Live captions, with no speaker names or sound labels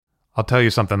I'll tell you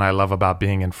something I love about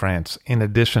being in France, in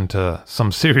addition to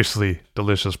some seriously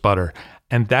delicious butter,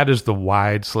 and that is the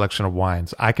wide selection of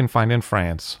wines I can find in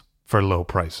France for low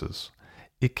prices.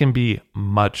 It can be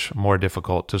much more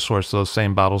difficult to source those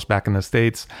same bottles back in the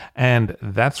States, and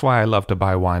that's why I love to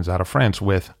buy wines out of France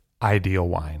with Ideal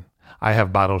Wine. I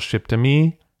have bottles shipped to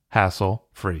me,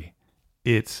 hassle-free.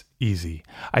 It's easy.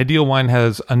 Ideal Wine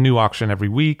has a new auction every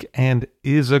week and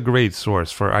is a great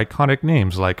source for iconic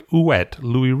names like Ouet,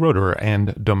 Louis Roeder,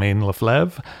 and Domaine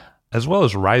Leflevre, as well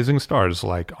as rising stars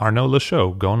like Arnaud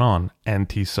Lachaud, Gonon, and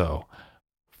Tissot.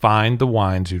 Find the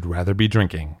wines you'd rather be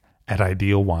drinking at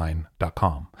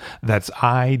idealwine.com. That's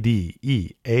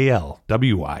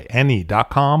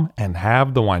IDEALWINE.com and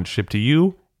have the wine shipped to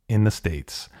you in the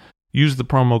States. Use the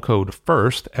promo code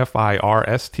FIRST,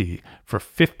 F-I-R-S-T, for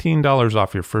 $15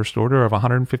 off your first order of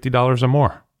 $150 or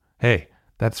more. Hey,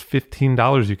 that's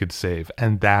 $15 you could save,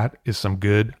 and that is some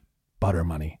good butter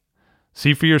money.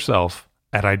 See for yourself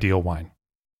at Ideal Wine.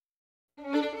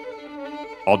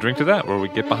 I'll drink to that, where we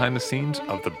get behind the scenes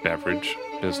of the beverage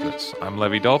business. I'm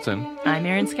Levi Dalton. I'm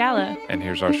Erin Scala. And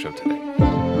here's our show today.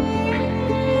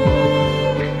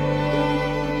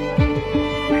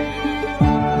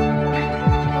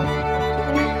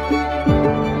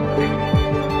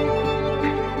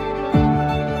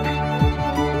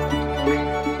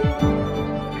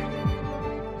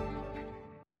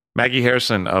 Maggie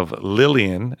Harrison of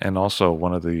Lillian, and also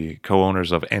one of the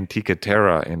co-owners of Antica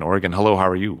Terra in Oregon. Hello, how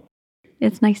are you?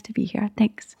 It's nice to be here.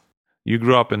 Thanks. You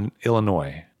grew up in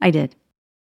Illinois. I did.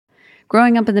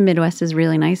 Growing up in the Midwest is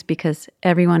really nice because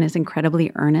everyone is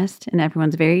incredibly earnest and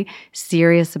everyone's very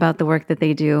serious about the work that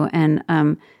they do. And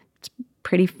it's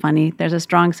pretty funny. There's a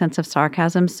strong sense of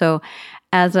sarcasm. So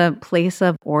as a place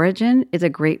of origin, it's a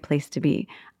great place to be.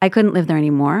 I couldn't live there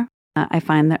anymore. I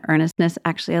find the earnestness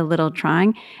actually a little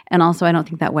trying. And also, I don't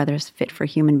think that weather is fit for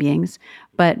human beings.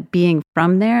 But being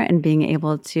from there and being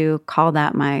able to call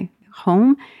that my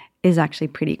home is actually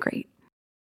pretty great.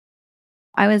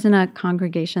 I was in a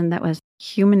congregation that was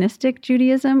humanistic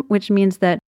Judaism, which means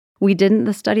that we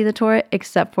didn't study the Torah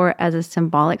except for as a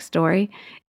symbolic story.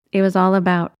 It was all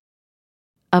about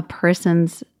a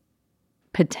person's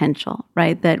potential,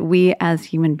 right? That we as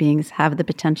human beings have the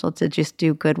potential to just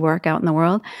do good work out in the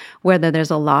world, whether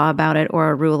there's a law about it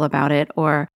or a rule about it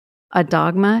or a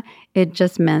dogma. It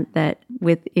just meant that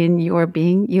within your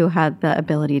being, you had the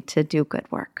ability to do good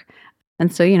work.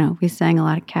 And so, we sang a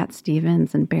lot of Cat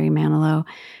Stevens and Barry Manilow.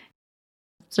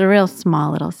 It's a real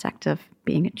small little sect of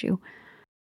being a Jew.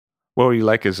 What were you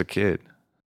like as a kid?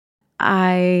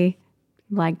 I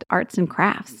liked arts and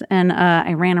crafts, and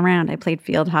I ran around. I played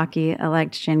field hockey. I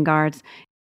liked shin guards.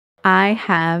 I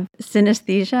have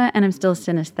synesthesia, and I'm still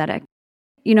synesthetic.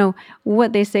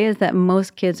 What they say is that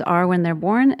most kids are when they're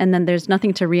born, and then there's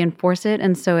nothing to reinforce it,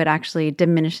 and so it actually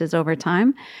diminishes over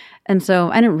time. And so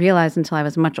I didn't realize until I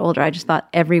was much older. I just thought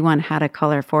everyone had a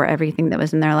color for everything that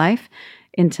was in their life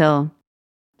until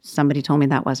somebody told me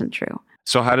that wasn't true.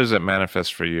 So how does it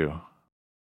manifest for you?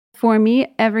 For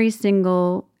me, every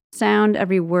single sound,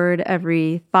 every word,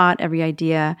 every thought, every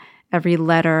idea, every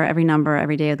letter, every number,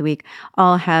 every day of the week,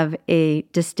 all have a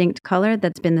distinct color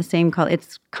that's been the same color.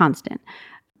 It's constant.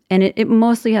 And it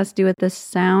mostly has to do with the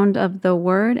sound of the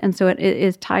word. And so it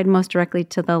is tied most directly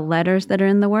to the letters that are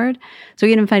in the word. So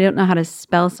even if I don't know how to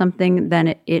spell something,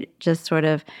 then it just sort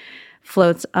of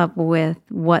floats up with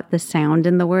what the sound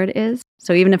in the word is.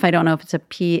 So even if I don't know if it's a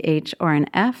P, H, or an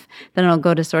F, then it'll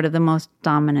go to sort of the most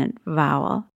dominant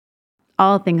vowel.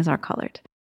 All things are colored.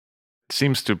 It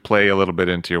seems to play a little bit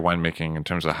into your winemaking in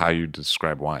terms of how you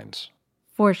describe wines.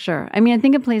 For sure. I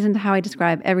think it plays into how I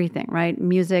describe everything, right?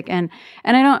 Music and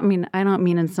I don't mean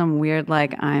in some weird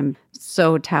like I'm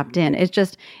so tapped in.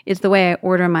 It's the way I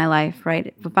order my life,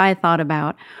 right? If I thought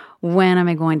about when am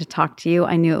I going to talk to you,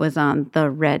 I knew it was on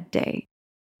the red day.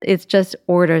 It just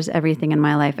orders everything in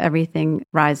my life. Everything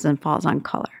rises and falls on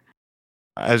color.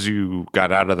 As you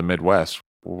got out of the Midwest,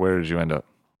 where did you end up?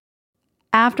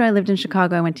 After I lived in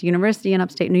Chicago, I went to university in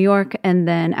upstate New York. And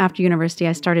then after university,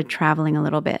 I started traveling a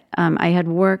little bit. I had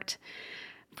worked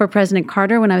for President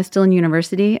Carter when I was still in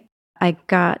university. I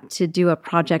got to do a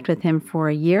project with him for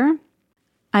a year.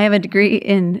 I have a degree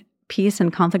in peace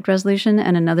and conflict resolution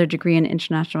and another degree in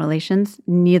international relations,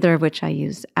 neither of which I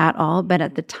use at all. But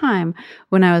at the time,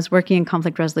 when I was working in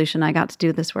conflict resolution, I got to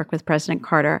do this work with President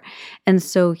Carter. And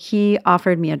so he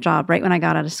offered me a job right when I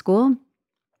got out of school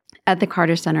at the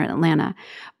Carter Center in Atlanta.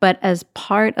 But as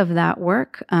part of that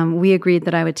work, we agreed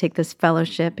that I would take this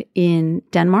fellowship in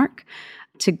Denmark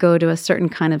to go to a certain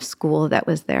kind of school that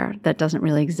was there that doesn't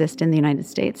really exist in the United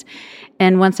States.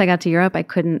 And once I got to Europe, I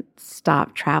couldn't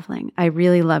stop traveling. I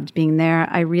really loved being there.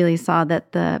 I really saw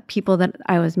that the people that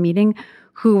I was meeting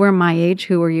who were my age,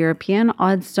 who were European, all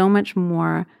had so much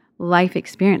more life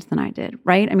experience than I did,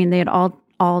 right? I mean, they had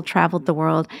all traveled the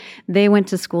world. They went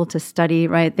to school to study,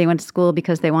 right? They went to school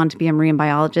because they wanted to be a marine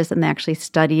biologist, and they actually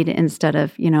studied instead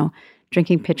of,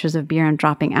 drinking pitchers of beer and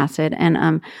dropping acid.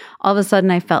 And all of a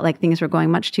sudden, I felt like things were going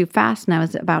much too fast, and I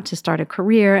was about to start a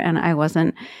career, and I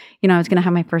wasn't, I was going to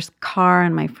have my first car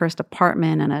and my first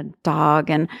apartment and a dog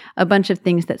and a bunch of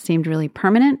things that seemed really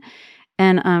permanent.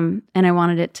 And I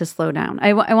wanted it to slow down.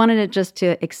 I wanted it just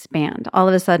to expand. All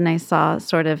of a sudden, I saw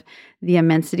sort of the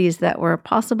immensities that were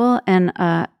possible, and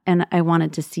I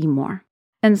wanted to see more.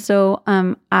 And so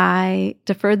I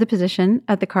deferred the position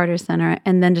at the Carter Center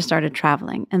and then just started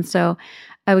traveling. And so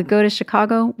I would go to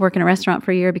Chicago, work in a restaurant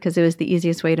for a year because it was the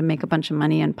easiest way to make a bunch of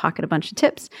money and pocket a bunch of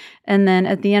tips. And then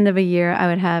at the end of a year, I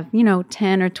would have,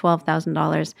 $10,000 or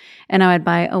 $12,000, and I would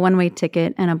buy a one-way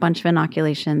ticket and a bunch of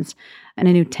inoculations and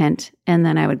a new tent, and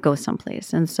then I would go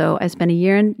someplace. And so I spent a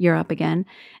year in Europe again,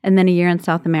 and then a year in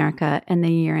South America, and then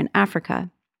a year in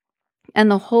Africa. And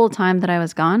the whole time that I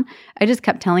was gone, I just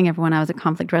kept telling everyone I was a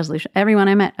conflict resolution. Everyone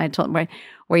I met, I told them, where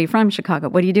are you from? Chicago.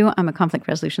 What do you do? I'm a conflict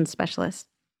resolution specialist.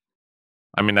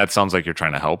 I mean, that sounds like you're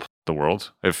trying to help the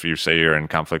world. If you say you're in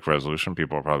conflict resolution,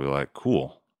 people are probably like,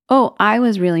 cool. Oh, I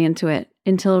was really into it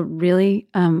until really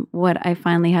what I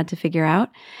finally had to figure out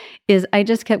is I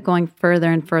just kept going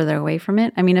further and further away from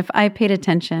it. I mean, if I paid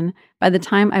attention, by the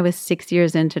time I was 6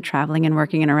 years into traveling and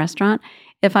working in a restaurant,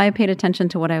 if I paid attention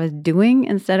to what I was doing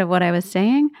instead of what I was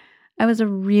saying, I was a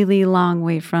really long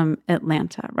way from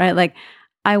Atlanta, right? Like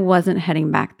I wasn't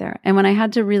heading back there. And when I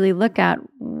had to really look at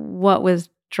what was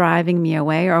driving me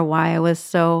away or why I was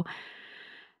so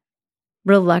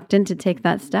reluctant to take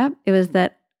that step, it was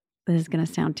that, this is going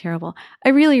to sound terrible, I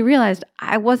really realized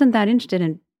I wasn't that interested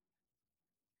in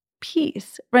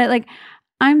peace, right? Like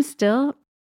I'm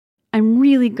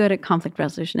really good at conflict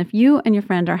resolution. If you and your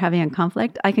friend are having a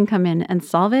conflict, I can come in and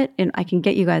solve it, and I can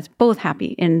get you guys both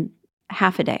happy in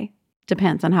half a day.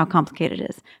 Depends on how complicated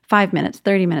it is. 5 minutes,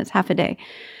 30 minutes, half a day.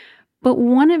 But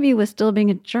one of you was still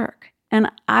being a jerk.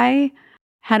 And I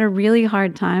had a really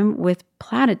hard time with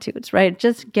platitudes, right?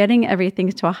 Just getting everything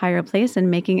to a higher place and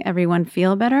making everyone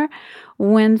feel better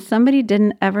when somebody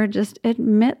didn't ever just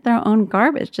admit their own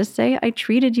garbage. Just say, I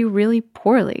treated you really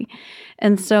poorly.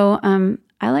 And so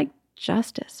I like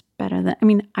justice better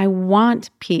than, I want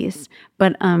peace,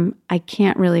 but I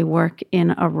can't really work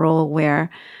in a role where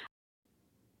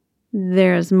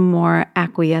there's more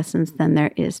acquiescence than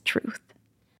there is truth.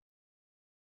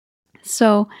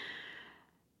 So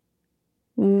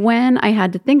when I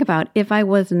had to think about if I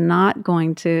was not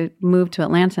going to move to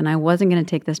Atlanta and I wasn't going to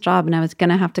take this job and I was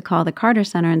going to have to call the Carter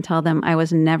Center and tell them I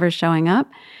was never showing up,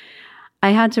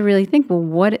 I had to really think,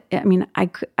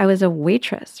 I was a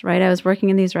waitress, right? I was working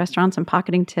in these restaurants and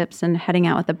pocketing tips and heading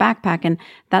out with a backpack, and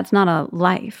that's not a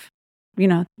life.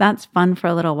 That's fun for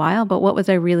a little while, but what was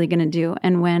I really going to do?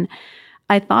 And when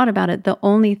I thought about it, the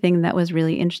only thing that was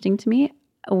really interesting to me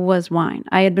was wine.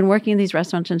 I had been working in these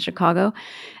restaurants in Chicago,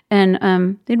 and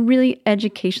they had really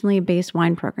educationally based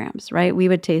wine programs, right? We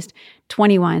would taste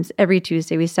 20 wines every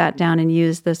Tuesday. We sat down and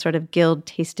used the sort of guild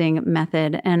tasting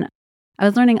method, and I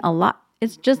was learning a lot.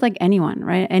 It's just like anyone,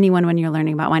 right? Anyone, when you're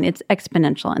learning about wine, it's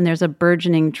exponential, and there's a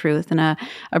burgeoning truth and a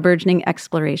burgeoning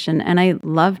exploration, and I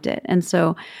loved it. And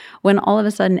so when all of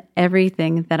a sudden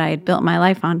everything that I had built my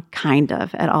life on, kind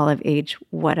of at all of age,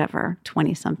 whatever,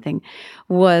 20-something,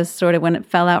 was sort of when it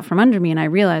fell out from under me and I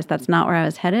realized that's not where I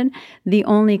was headed, the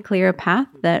only clear path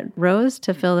that rose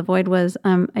to fill the void was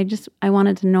I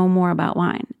wanted to know more about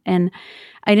wine. And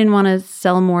I didn't want to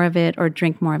sell more of it or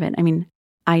drink more of it.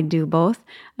 I do both.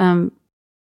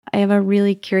 I have a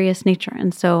really curious nature,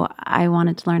 and so I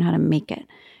wanted to learn how to make it.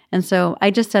 And so I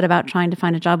just set about trying to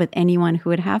find a job with anyone who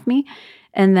would have me,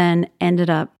 and then ended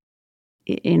up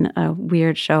in a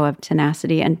weird show of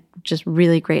tenacity and just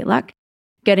really great luck,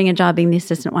 getting a job being the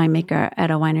assistant winemaker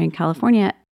at a winery in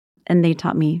California, and they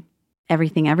taught me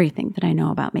everything that I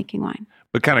know about making wine.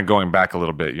 But kind of going back a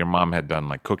little bit, your mom had done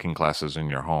like cooking classes in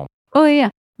your home. Oh,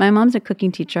 yeah. My mom's a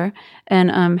cooking teacher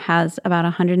and has about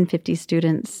 150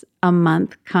 students a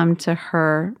month come to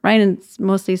her, right? And it's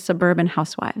mostly suburban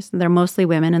housewives. They're mostly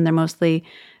women, and they're mostly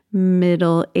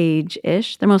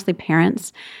middle-age-ish. They're mostly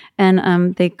parents.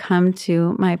 And they come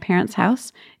to my parents'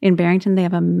 house in Barrington. They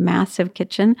have a massive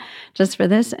kitchen just for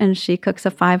this. And she cooks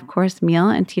a 5-course meal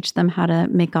and teaches them how to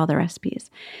make all the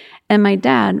recipes. And my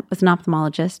dad was an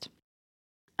ophthalmologist.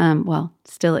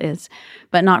 Still is,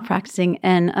 but not practicing.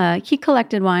 And he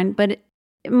collected wine, but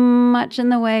much in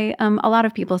the way a lot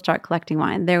of people start collecting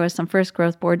wine. There was some first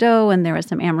growth Bordeaux, and there was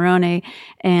some Amarone,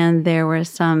 and there were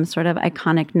some sort of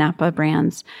iconic Napa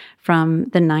brands from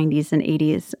the 90s and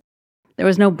 80s. There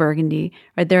was no Burgundy,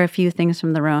 right? There are a few things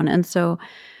from the Rhone. And so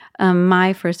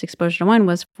my first exposure to wine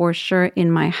was for sure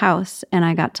in my house, and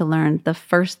I got to learn the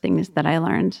first things that I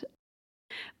learned.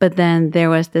 But then there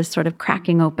was this sort of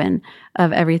cracking open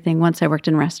of everything once I worked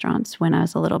in restaurants when I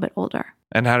was a little bit older.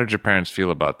 And how did your parents feel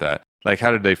about that? Like,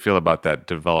 how did they feel about that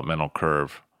developmental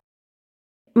curve?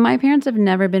 My parents have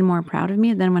never been more proud of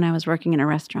me than when I was working in a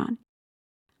restaurant.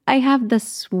 I have the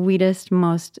sweetest,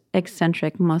 most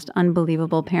eccentric, most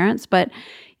unbelievable parents, but,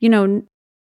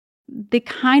 they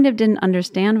kind of didn't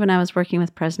understand when I was working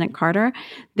with President Carter.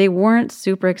 They weren't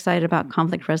super excited about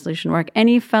conflict resolution work.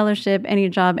 Any fellowship, any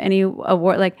job, any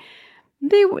award,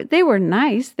 they were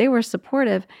nice, they were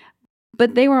supportive,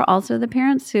 but they were also the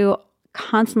parents who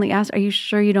constantly asked, "Are you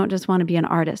sure you don't just want to be an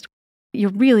artist?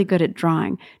 You're really good at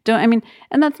drawing." And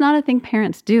that's not a thing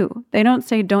parents do. They don't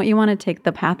say, "Don't you want to take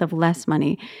the path of less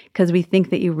money because we think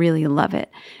that you really love it?"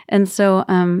 And so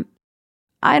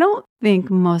I don't think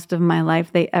most of my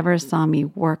life they ever saw me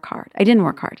work hard. I didn't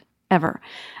work hard, ever.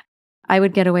 I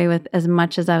would get away with as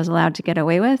much as I was allowed to get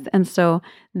away with. And so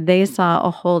they saw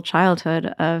a whole childhood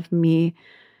of me,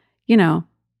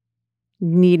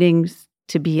 needing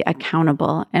to be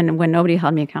accountable. And when nobody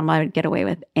held me accountable, I would get away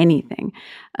with anything.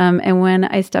 And when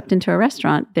I stepped into a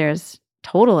restaurant, there's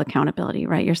total accountability,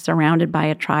 right? You're surrounded by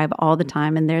a tribe all the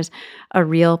time, and there's a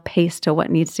real pace to what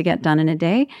needs to get done in a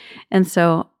day. And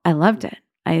so I loved it.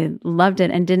 I loved it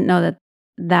and didn't know that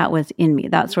that was in me,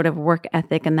 that sort of work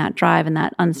ethic and that drive and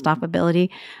that unstoppability.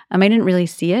 I didn't really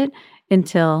see it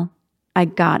until I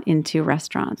got into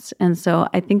restaurants. And so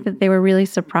I think that they were really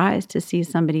surprised to see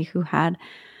somebody who had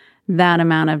that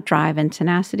amount of drive and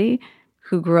tenacity,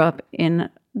 who grew up in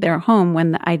their home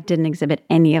when I didn't exhibit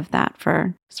any of that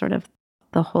for sort of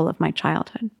the whole of my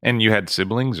childhood. And you had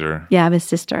siblings, or? Yeah, I have a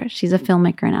sister. She's a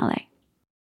filmmaker in LA.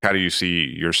 How do you see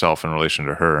yourself in relation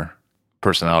to her,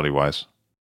 personality-wise?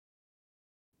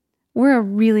 We're a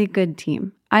really good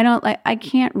team. I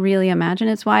can't really imagine.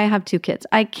 It's why I have 2 kids.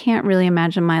 I can't really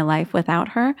imagine my life without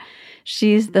her.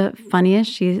 She's the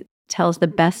funniest. She tells the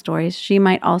best stories. She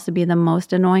might also be the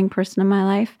most annoying person in my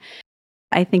life.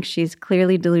 I think she's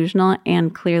clearly delusional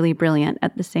and clearly brilliant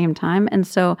at the same time. And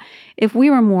so if we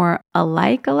were more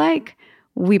alike,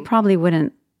 we probably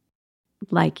wouldn't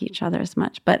like each other as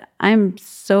much. But I'm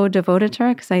so devoted to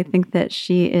her because I think that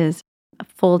she is a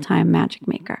full-time magic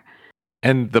maker.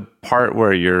 And the part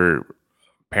where you're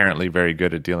apparently very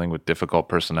good at dealing with difficult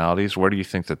personalities, where do you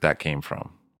think that came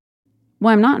from?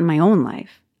 Well, I'm not in my own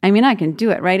life. I can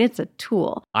do it, right? It's a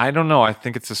tool. I don't know. I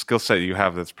think it's a skill set you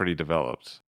have that's pretty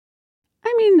developed.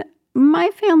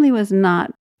 My family was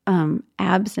not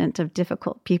absent of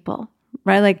difficult people,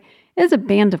 right? It's a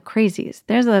band of crazies.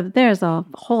 There's a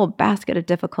whole basket of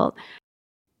difficult.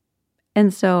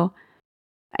 And so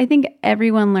I think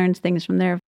everyone learns things from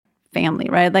their family,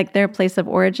 right? Their place of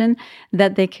origin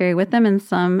that they carry with them. And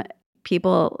some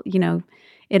people,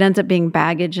 it ends up being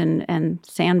baggage and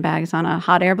sandbags on a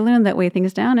hot air balloon that weigh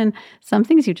things down. And some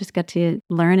things you just get to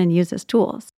learn and use as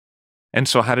tools. And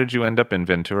so how did you end up in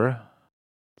Ventura?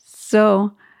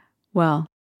 So,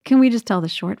 can we just tell the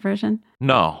short version?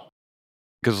 No.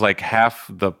 Because half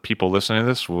the people listening to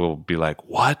this will be like,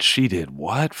 what? She did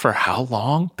what? For how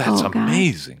long? That's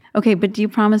amazing. Okay, but do you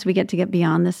promise we get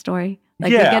beyond this story?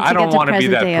 I don't want to be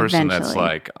that person that's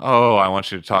like, oh, I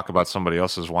want you to talk about somebody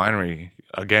else's winery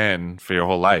again for your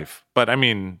whole life. But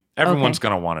everyone's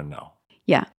going to want to know.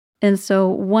 Yeah. And so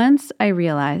once I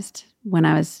realized when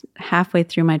I was halfway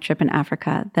through my trip in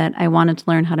Africa that I wanted to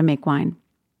learn how to make wine,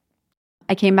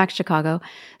 I came back to Chicago,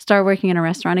 started working in a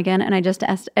restaurant again, and I just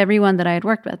asked everyone that I had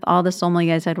worked with, all the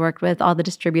sommeliers I'd worked with, all the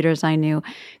distributors I knew,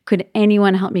 could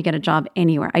anyone help me get a job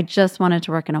anywhere? I just wanted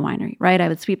to work in a winery, right? I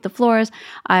would sweep the floors,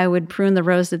 I would prune the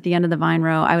rows at the end of the vine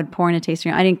row, I would pour in a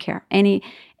tasting room. I didn't care.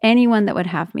 Anyone that would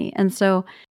have me. And so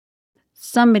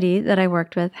somebody that I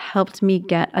worked with helped me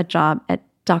get a job at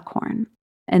Duckhorn.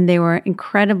 And they were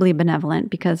incredibly benevolent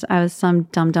because I was some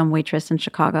dumb waitress in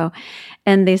Chicago.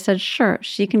 And they said, sure,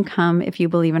 she can come if you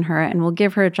believe in her, and we'll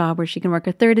give her a job where she can work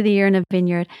a third of the year in a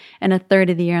vineyard and a third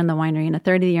of the year in the winery and a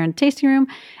third of the year in the tasting room.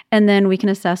 And then we can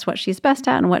assess what she's best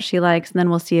at and what she likes. And then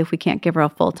we'll see if we can't give her a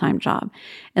full-time job.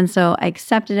 And so I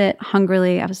accepted it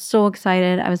hungrily. I was so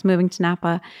excited. I was moving to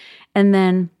Napa. And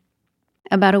then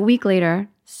about a week later,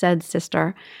 said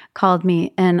sister called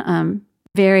me and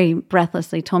very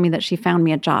breathlessly told me that she found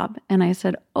me a job. And I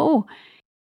said, oh,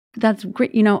 that's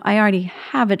great. You know, I already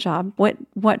have a job.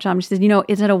 What job? She said, you know,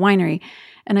 it's at a winery.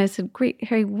 And I said, great,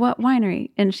 Harry, what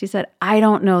winery? And she said, I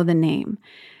don't know the name.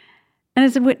 And I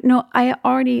said, wait, no, I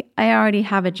already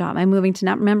have a job. I'm moving to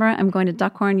Napa. Remember, I'm going to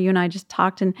Duckhorn. You and I just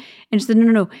talked. And she said,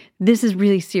 no, this is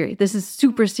really serious. This is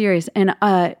super serious. And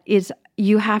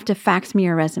you have to fax me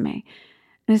your resume.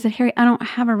 And I said, Harry, I don't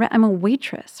have I'm a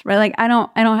waitress, right? Like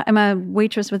I'm a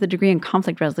waitress with a degree in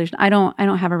conflict resolution. I don't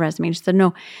have a resume. And she said,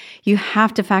 no, you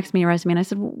have to fax me a resume. And I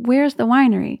said, well, where's the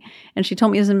winery? And she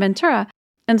told me it was in Ventura.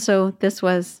 And so this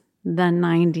was the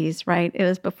 90s, right? It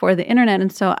was before the internet.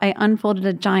 And so I unfolded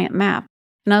a giant map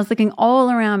and I was looking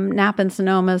all around Napa and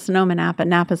Sonoma,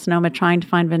 Napa, Sonoma, trying to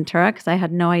find Ventura because I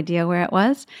had no idea where it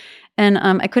was. And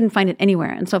I couldn't find it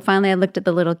anywhere. And so finally I looked at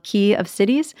the little key of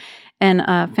cities and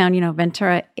found,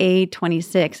 Ventura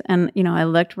A26. And, I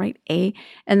looked right A.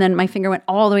 And then my finger went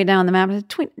all the way down the map. I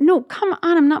said, no, come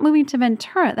on. I'm not moving to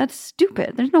Ventura. That's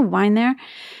stupid. There's no wine there.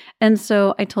 And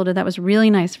so I told her that was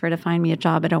really nice for her to find me a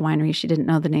job at a winery she didn't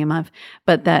know the name of,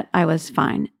 but that I was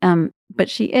fine. But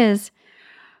she is,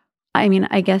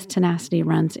 I guess tenacity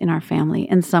runs in our family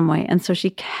in some way. And so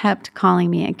she kept calling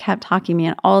me and kept talking to me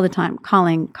and all the time,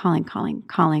 calling.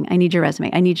 I need your resume.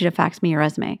 I need you to fax me your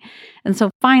resume. And so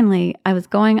finally I was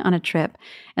going on a trip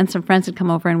and some friends had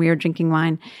come over and we were drinking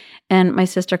wine and my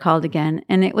sister called again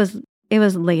and it was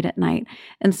late at night.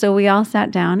 And so we all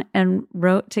sat down and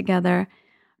wrote together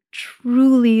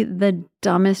truly the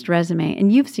dumbest resume.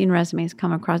 And you've seen resumes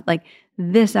come across like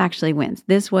this actually wins.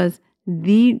 This was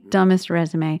the dumbest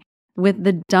resume with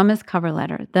the dumbest cover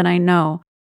letter that I know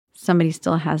somebody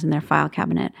still has in their file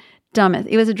cabinet. Dumbest.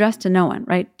 It was addressed to no one,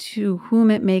 right? To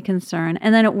whom it may concern.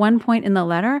 And then at one point in the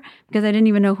letter, because I didn't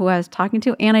even know who I was talking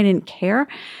to and I didn't care,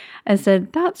 I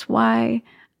said, that's why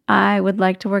I would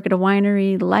like to work at a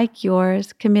winery like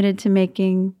yours, committed to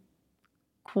making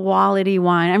quality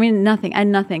wine. Nothing. I had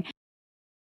nothing.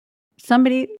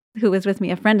 Somebody who was with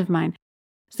me, a friend of mine,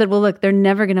 said, well, look, they're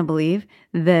never going to believe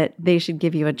that they should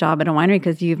give you a job at a winery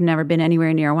because you've never been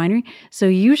anywhere near a winery. So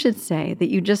you should say that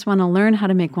you just want to learn how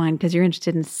to make wine because you're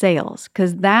interested in sales,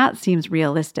 because that seems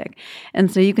realistic. And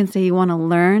so you can say you want to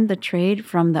learn the trade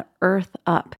from the earth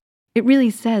up. It really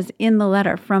says in the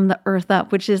letter, from the earth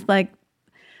up, which is like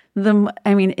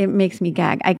it makes me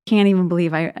gag. I can't even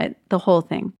believe the whole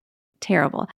thing.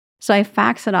 Terrible. So I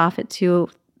fax it off at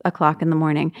 2:00 in the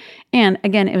morning. And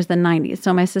again, it was the 90s.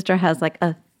 So my sister has like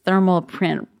a thermal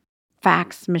print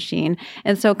fax machine.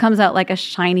 And so it comes out like a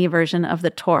shiny version of the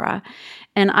Torah.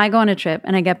 And I go on a trip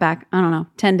and I get back,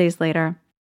 10 days later.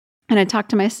 And I talked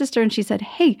to my sister and she said,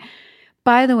 hey,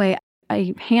 by the way,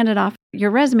 I handed off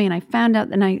your resume and I found out,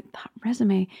 and I thought,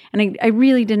 resume? And I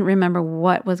really didn't remember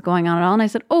what was going on at all. And I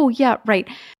said, oh yeah, right.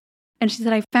 And she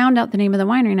said, I found out the name of the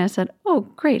winery. And I said, oh,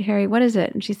 great, Harry, what is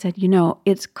it? And she said,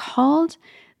 it's called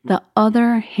The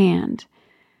Other Hand.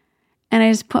 And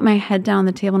I just put my head down on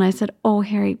the table and I said, oh,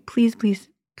 Harry, please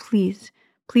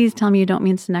tell me you don't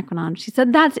mean Senequanon. She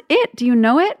said, that's it. Do you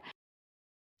know it?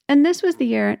 And this was the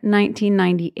year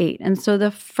 1998. And so the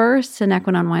first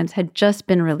Senequanon wines had just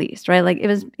been released, right? Like it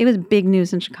was big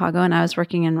news in Chicago and I was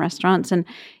working in restaurants and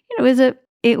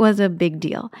it was a big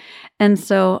deal. And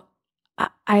so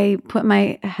I put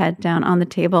my head down on the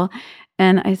table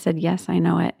and I said, yes, I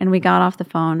know it. And we got off the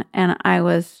phone and I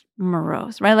was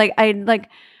morose, right?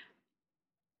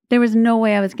 There was no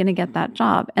way I was going to get that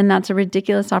job. And that's a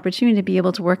ridiculous opportunity to be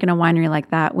able to work in a winery like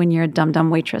that when you're a dumb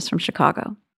waitress from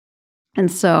Chicago.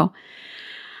 And so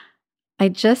I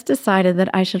just decided that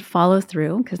I should follow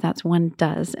through because that's one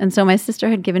does. And so my sister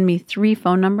had given me 3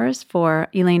 phone numbers for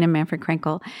Elaine and Manfred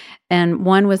Krenkel. And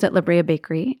one was at La Brea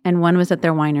Bakery, and one was at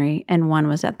their winery, and one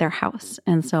was at their house.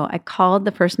 And so I called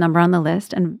the first number on the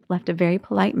list and left a very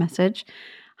polite message.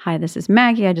 Hi, this is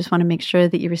Maggie. I just want to make sure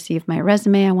that you received my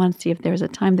resume. I want to see if there was a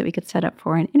time that we could set up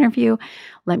for an interview.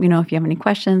 Let me know if you have any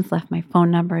questions. Left my phone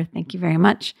number. Thank you very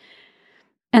much.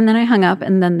 And then I hung up,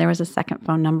 and then there was a second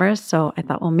phone number. So I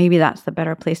thought, well, maybe that's the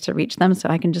better place to reach them so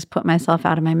I can just put myself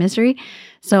out of my misery.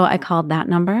 So I called that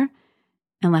number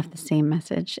and left the same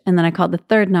message. And then I called the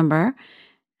third number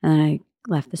and I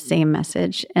left the same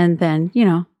message. And then,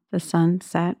 the sun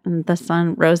set and the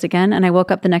sun rose again. And I woke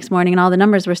up the next morning and all the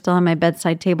numbers were still on my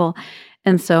bedside table.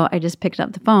 And so I just picked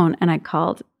up the phone and I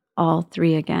called all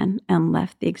 3 again and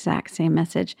left the exact same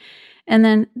message. And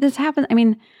then this happened.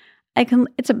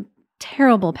 It's a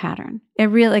terrible pattern. I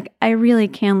really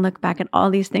can look back at all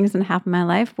these things that happen in my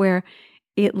life where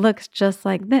it looks just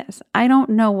like this. I don't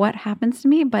know what happens to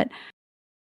me, but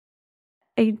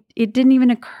it didn't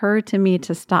even occur to me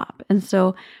to stop. And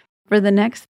so for the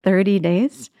next 30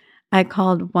 days, I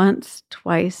called once,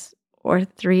 twice, or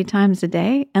 3 times a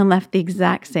day and left the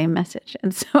exact same message.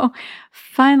 And so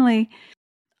finally,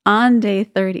 on day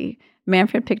 30,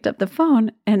 Manfred picked up the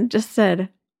phone and just said,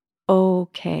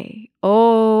 okay.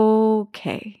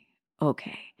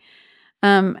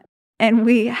 And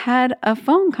we had a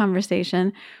phone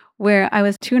conversation where I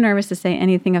was too nervous to say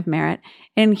anything of merit.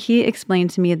 And he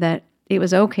explained to me that it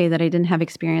was okay that I didn't have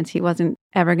experience. He wasn't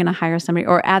ever going to hire somebody,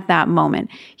 or at that moment,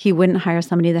 he wouldn't hire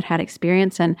somebody that had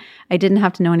experience. And I didn't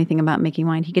have to know anything about making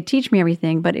wine. He could teach me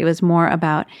everything, but it was more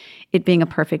about it being a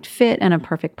perfect fit and a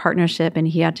perfect partnership. And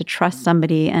he had to trust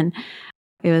somebody. And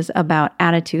it was about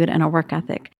attitude and a work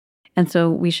ethic. And so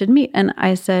we should meet. And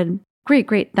I said,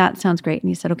 great. That sounds great. And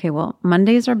he said, okay, well,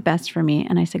 Mondays are best for me.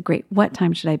 And I said, great. What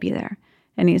time should I be there?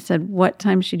 And he said, what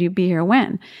time should you be here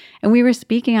when? And we were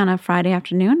speaking on a Friday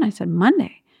afternoon. And I said,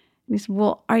 Monday. And he said,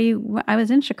 well, I was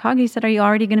in Chicago. He said, are you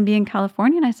already going to be in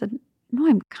California? And I said, no,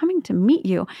 I'm coming to meet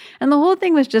you. And the whole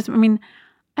thing was just,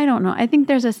 I don't know. I think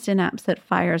there's a synapse that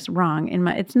fires wrong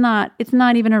it's not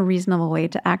even a reasonable way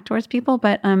to act towards people.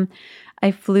 But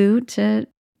I flew to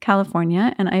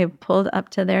California and I pulled up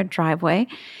to their driveway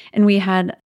and we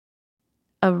had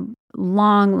a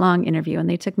long interview, and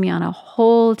they took me on a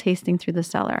whole tasting through the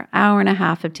cellar, hour and a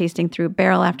half of tasting through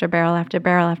barrel after barrel after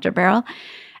barrel after barrel.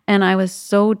 And I was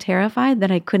so terrified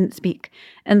that I couldn't speak.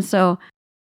 And so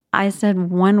I said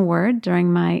one word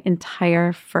during my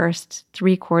entire first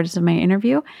 3/4 of my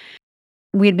interview.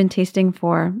 We had been tasting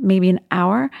for maybe an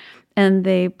hour, and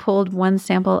they pulled one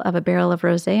sample of a barrel of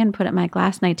rosé and put it in my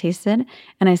glass, and I tasted,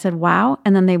 and I said, wow.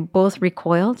 And then they both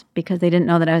recoiled because they didn't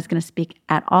know that I was going to speak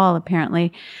at all,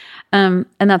 apparently. And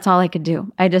that's all I could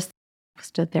do. I just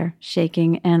stood there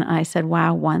shaking, and I said,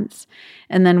 wow, once.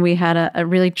 And then we had a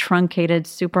really truncated,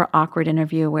 super awkward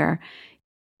interview where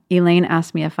Elaine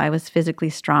asked me if I was physically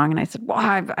strong, and I said, well,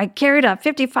 I carried a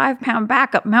 55-pound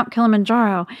back up Mount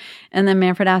Kilimanjaro. And then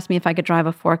Manfred asked me if I could drive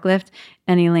a forklift,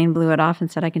 and Elaine blew it off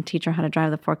and said I can teach her how to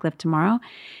drive the forklift tomorrow.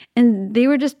 And they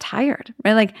were just tired,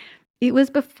 right? Like, it was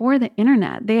before the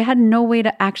internet. They had no way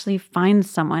to actually find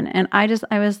someone. And I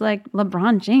was like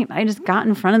LeBron James. I just got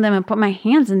in front of them and put my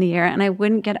hands in the air, and I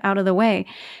wouldn't get out of the way.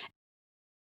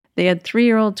 They had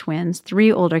 3-year-old twins,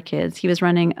 3 older kids. He was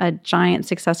running a giant,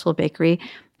 successful bakery.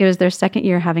 It was their second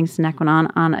year having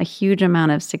Sinequanon on a huge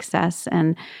amount of success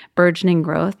and burgeoning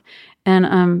growth.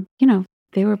 And,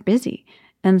 they were busy.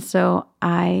 And so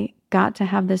I got to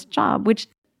have this job, which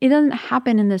it doesn't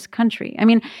happen in this country.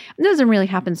 It doesn't really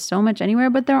happen so much anywhere,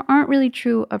 but there aren't really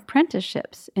true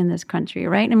apprenticeships in this country,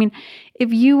 right?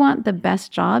 If you want the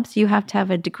best jobs, you have to have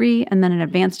a degree and then an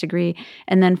advanced degree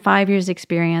and then 5 years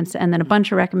experience and then a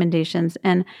bunch of recommendations.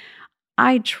 And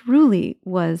I truly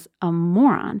was a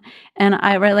moron. And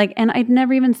I'd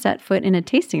never even set foot in a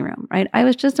tasting room, right? I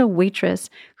was just a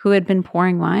waitress who had been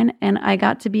pouring wine, and I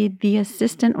got to be the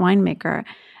assistant winemaker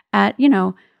at,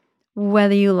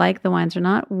 whether you like the wines or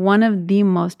not, one of the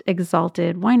most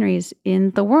exalted wineries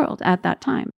in the world at that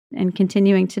time and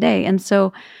continuing today. And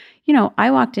so,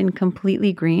 I walked in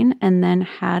completely green and then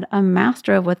had a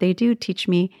master of what they do teach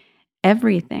me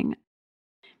everything.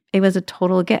 It was a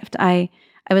total gift. I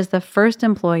was the first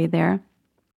employee there,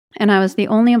 and I was the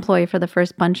only employee for the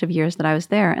first bunch of years that I was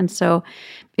there. And so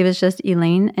it was just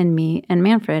Elaine and me and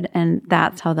Manfred, and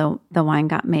that's how the wine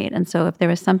got made. And so if there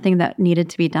was something that needed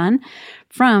to be done,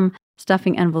 from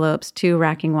stuffing envelopes to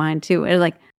racking wine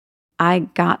to, I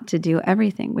got to do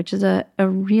everything, which is a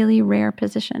really rare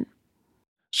position.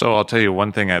 So I'll tell you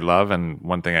one thing I love and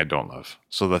one thing I don't love.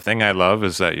 So the thing I love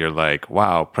is that you're like,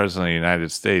 wow, President of the United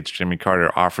States, Jimmy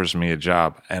Carter offers me a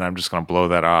job, and I'm just going to blow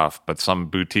that off. But some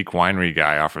boutique winery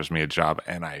guy offers me a job,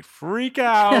 and I freak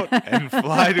out and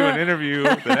fly to an interview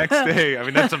the next day.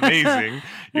 That's amazing.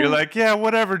 You're like, yeah,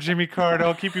 whatever, Jimmy Carter.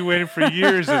 I'll keep you waiting for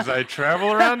years as I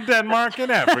travel around Denmark and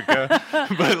Africa.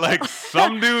 But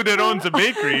some dude that owns a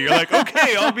bakery, you're like,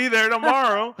 okay, I'll be there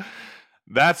tomorrow.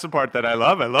 That's the part that I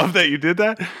love. I love that you did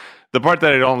that. The part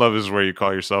that I don't love is where you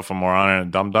call yourself a moron and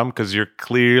a dum-dum, because you're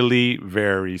clearly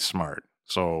very smart.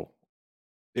 So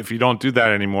if you don't do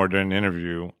that anymore during the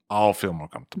interview, I'll feel more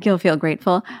comfortable. You'll feel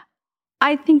grateful.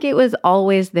 I think it was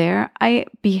always there. I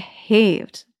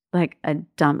behaved like a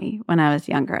dummy when I was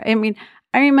younger.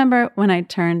 I remember when I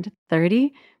turned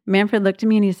 30, Manfred looked at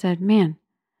me and he said, man,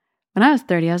 when I was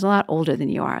 30, I was a lot older than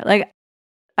you are.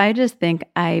 I just think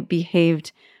I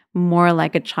behaved more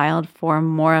like a child for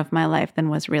more of my life than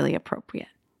was really appropriate.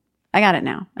 I got it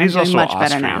now. He's also much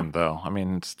Austrian, better now. Though.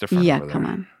 It's different. Yeah, come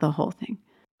on, the whole thing.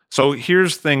 So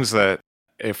here's things that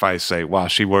if I say, wow,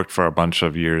 she worked for a bunch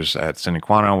of years at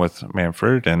Sinequanon with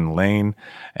Manfred and Lane,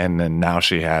 and then now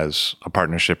she has a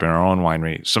partnership in her own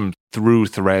winery. Some through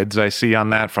threads I see on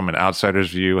that from an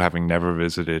outsider's view, having never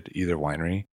visited either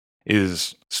winery,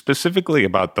 is specifically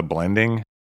about the blending.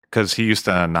 Because he used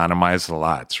to anonymize the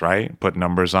lots, right? Put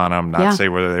numbers on them, not say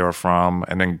where they were from,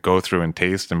 and then go through and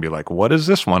taste and be like, what does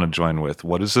this want to join with?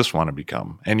 What does this want to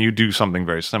become? And you do something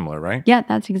very similar, right? Yeah,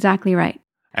 that's exactly right.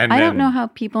 And I don't know how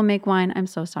people make wine. I'm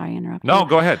so sorry, I interrupted. No,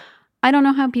 go ahead. I don't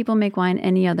know how people make wine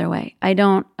any other way. I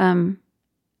don't, I'm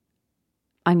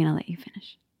going to let you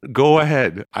finish. Go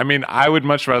ahead. I mean, I would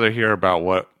much rather hear about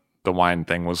what the wine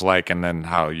thing was like and then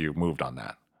how you moved on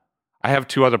that. I have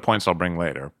 2 other points I'll bring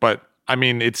later, but I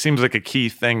mean, it seems like a key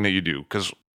thing that you do,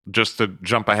 because just to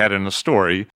jump ahead in the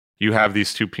story, you have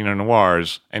these 2 Pinot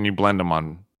Noirs and you blend them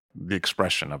on the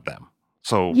expression of them.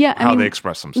 So how they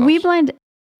express themselves. We blend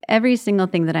every single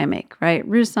thing that I make, right?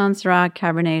 Roussanne, Syrah,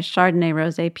 Cabernet, Chardonnay,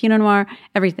 Rosé, Pinot Noir,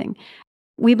 everything.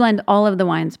 We blend all of the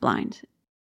wines blind.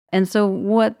 And so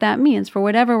what that means for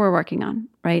whatever we're working on,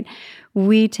 right?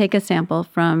 We take a sample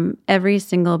from every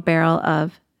single barrel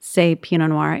of, say, Pinot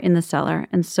Noir in the cellar.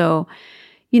 And so,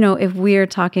 if we're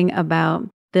talking about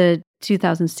the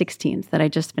 2016s that I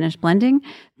just finished blending,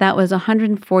 that was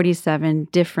 147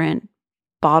 different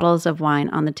bottles of wine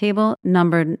on the table,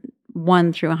 numbered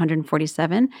 1 through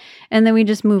 147. And then we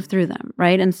just move through them,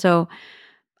 right? And so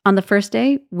on the first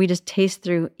day, we just taste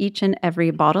through each and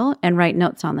every bottle and write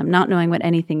notes on them, not knowing what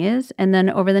anything is. And then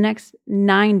over the next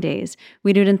 9 days,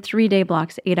 we do it in 3-day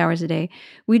blocks, 8 hours a day.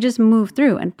 We just move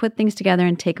through and put things together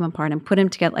and take them apart and put them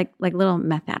together like little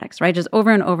math addicts, right? Just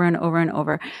over and over and over and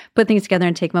over, put things together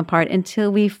and take them apart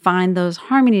until we find those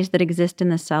harmonies that exist in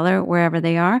the cellar, wherever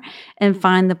they are, and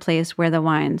find the place where the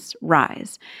wines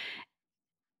rise.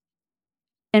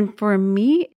 And for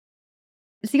me,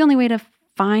 it's the only way to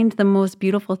find the most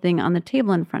beautiful thing on the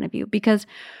table in front of you. Because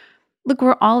look,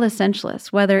 we're all essentialists,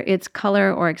 whether it's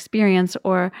color or experience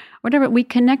or whatever. We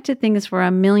connect to things for a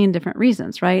million different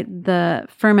reasons, right? The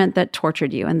ferment that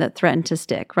tortured you and that threatened to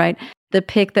stick, right? The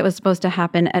pick that was supposed to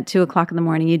happen at 2:00 in the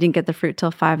morning. You didn't get the fruit till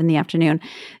 5 in the afternoon.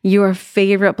 Your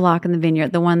favorite block in the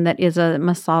vineyard, the one that is a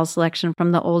Massal selection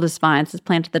from the oldest vines, is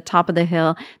planted at the top of the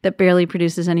hill that barely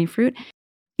produces any fruit.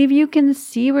 If you can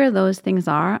see where those things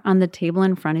are on the table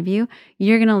in front of you,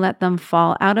 you're going to let them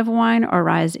fall out of wine or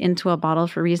rise into a bottle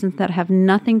for reasons that have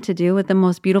nothing to do with the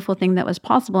most beautiful thing that was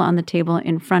possible on the table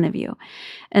in front of you.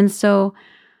 And so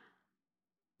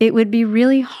it would be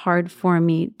really hard for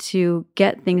me to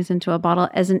get things into a bottle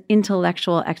as an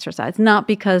intellectual exercise, not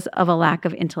because of a lack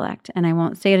of intellect, and I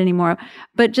won't say it anymore,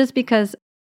 but just because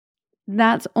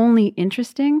that's only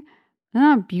interesting,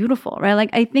 not beautiful, right? Like,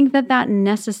 I think that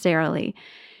necessarily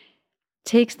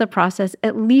takes the process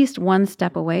at least one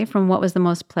step away from what was the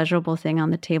most pleasurable thing on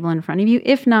the table in front of you,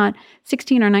 if not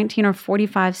 16 or 19 or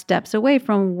 45 steps away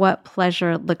from what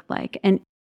pleasure looked like. And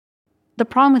the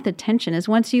problem with attention is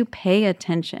once you pay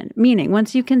attention, meaning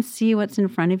once you can see what's in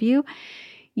front of you,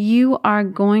 you are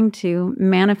going to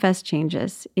manifest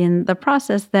changes in the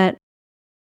process that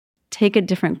take a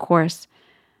different course,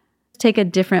 take a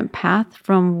different path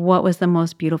from what was the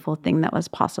most beautiful thing that was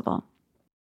possible.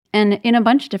 And in a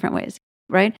bunch of different ways,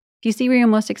 right? If you see where your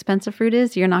most expensive fruit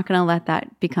is, you're not going to let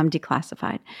that become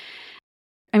declassified.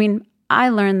 I mean, I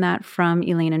learned that from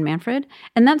Elaine and Manfred,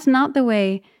 and that's not the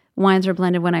way wines were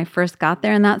blended when I first got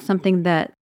there. And that's something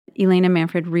that Elaine and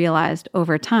Manfred realized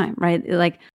over time, right?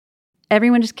 Like,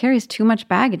 everyone just carries too much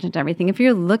baggage into everything. If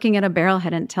you're looking at a barrel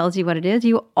head and it tells you what it is,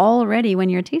 you already, when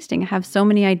you're tasting, have so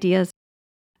many ideas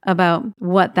about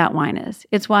what that wine is.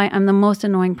 It's why I'm the most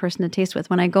annoying person to taste with.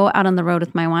 When I go out on the road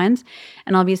with my wines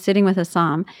and I'll be sitting with a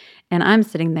somm and I'm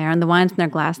sitting there and the wine's in their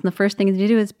glass, and the first thing to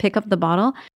do is pick up the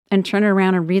bottle and turn it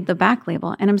around and read the back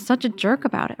label. And I'm such a jerk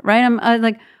about it, right? I'm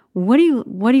like, what are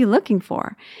you looking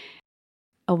for?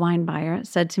 A wine buyer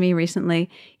said to me recently,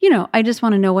 I just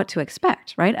want to know what to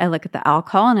expect, right? I look at the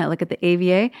alcohol and I look at the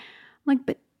AVA. I'm like,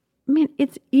 but man,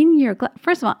 it's in your glass.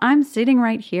 First of all, I'm sitting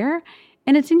right here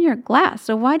and it's in your glass.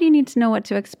 So why do you need to know what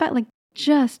to expect? Like,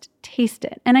 just taste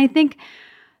it. And I think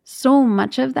so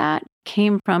much of that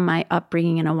came from my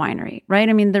upbringing in a winery, right?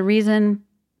 I mean, the reason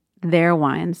their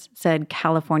wines said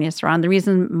California Syrah, the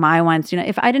reason my wines,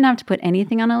 if I didn't have to put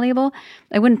anything on a label,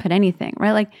 I wouldn't put anything,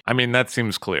 right? Like, I mean, that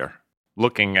seems clear.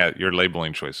 Looking at your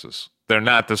labeling choices, they're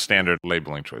not the standard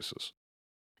labeling choices.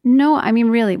 No, I mean,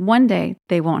 really, one day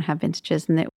they won't have vintages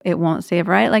and it won't say,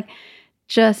 right? Like,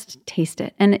 just taste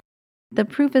it. And the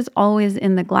proof is always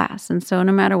in the glass. And so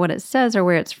no matter what it says or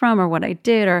where it's from or what I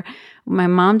did or what my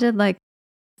mom did, like,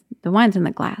 the wine's in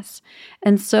the glass.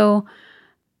 And so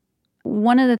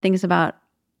one of the things about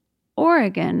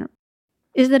Oregon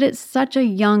is that it's such a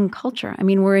young culture. I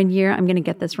mean, we're in year, I'm going to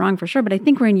get this wrong for sure, but I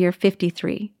think we're in year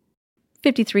 53.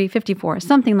 53, 54,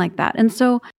 something like that. And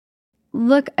so,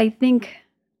 look, I think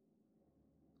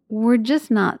we're just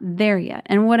not there yet.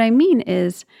 And what I mean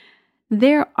is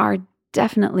there are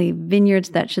definitely vineyards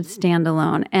that should stand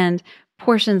alone and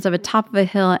portions of a top of a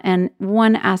hill and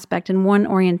one aspect and one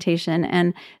orientation.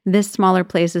 And this smaller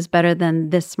place is better than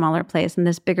this smaller place. And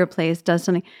this bigger place does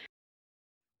something.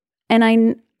 And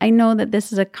I know that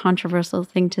this is a controversial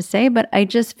thing to say, but I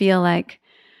just feel like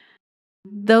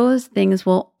those things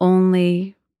will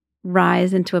only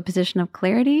rise into a position of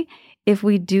clarity if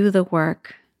we do the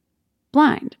work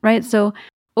blind, right? So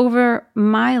over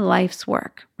my life's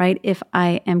work, right, if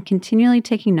I am continually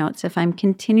taking notes, if I'm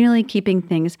continually keeping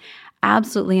things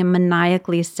absolutely and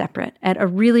maniacally separate at a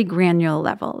really granular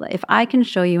level, if I can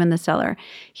show you in the cellar,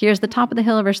 here's the top of the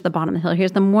hill versus the bottom of the hill,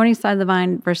 here's the morning side of the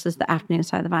vine versus the afternoon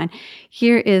side of the vine,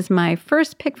 here is my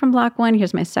first pick from block 1,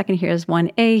 here's my second, here's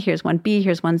 1A, here's 1B,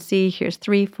 here's 1C, here's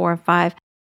 3, 4, 5.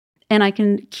 And I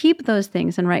can keep those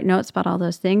things and write notes about all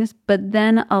those things, but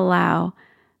then allow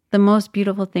the most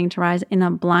beautiful thing to rise in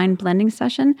a blind blending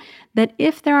session, that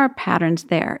if there are patterns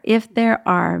there, if there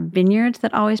are vineyards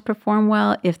that always perform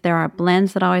well, if there are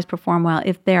blends that always perform well,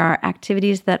 if there are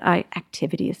activities, that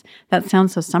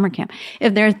sounds so summer camp.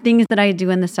 If there are things that I do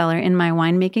in the cellar in my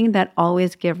winemaking that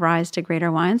always give rise to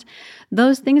greater wines,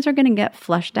 those things are going to get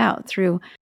flushed out through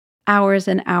hours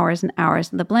and hours and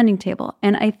hours at the blending table.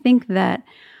 And I think that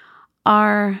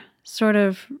our sort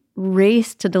of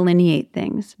race to delineate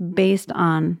things based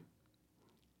on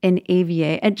an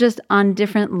AVA and just on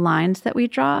different lines that we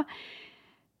draw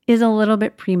is a little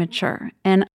bit premature.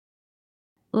 And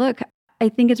look, I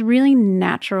think it's really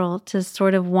natural to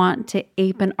sort of want to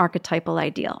ape an archetypal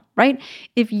ideal, right?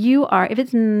 If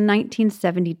it's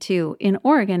 1972 in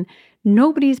Oregon,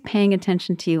 nobody's paying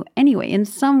attention to you anyway. In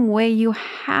some way, you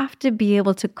have to be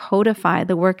able to codify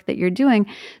the work that you're doing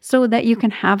so that you can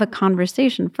have a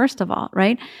conversation, first of all,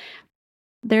 right?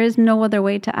 There is no other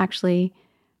way to actually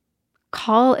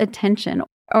call attention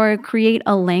or create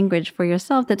a language for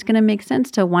yourself that's going to make sense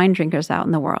to wine drinkers out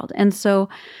in the world. And so,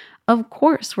 of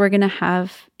course, we're going to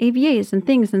have AVAs and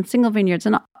things and single vineyards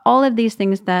and all of these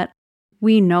things that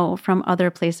we know from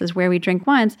other places where we drink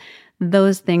wines.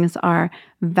 Those things are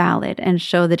valid and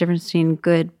show the difference between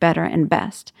good, better, and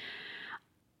best.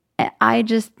 I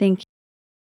just think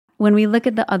when we look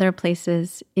at the other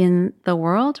places in the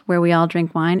world where we all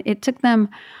drink wine, it took them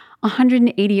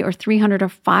 180 or 300 or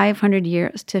 500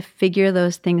 years to figure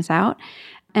those things out.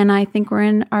 And I think we're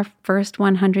in our first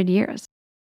 100 years.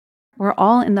 We're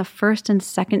all in the first and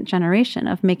second generation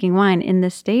of making wine in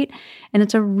this state, and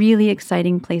it's a really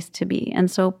exciting place to be. And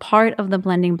so part of the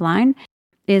blending blind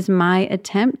is my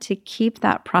attempt to keep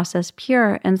that process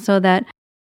pure. And so that,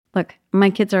 look, my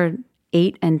kids are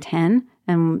 8 and 10,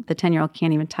 and the 10-year-old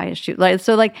can't even tie his shoe.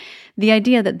 So the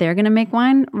idea that they're going to make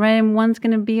wine, right, and one's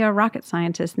going to be a rocket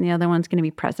scientist and the other one's going to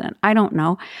be president. I don't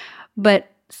know.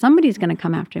 But somebody's going to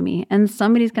come after me, and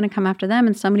somebody's going to come after them,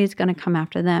 and somebody's going to come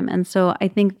after them. And so I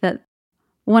think that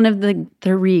one of the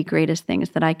 3 greatest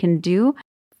things that I can do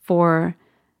for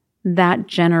that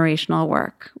generational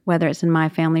work, whether it's in my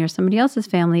family or somebody else's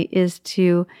family, is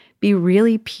to be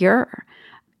really pure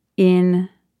in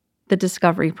the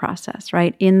discovery process,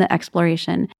 right? In the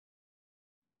exploration.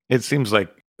 It seems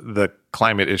like the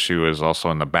climate issue is also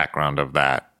in the background of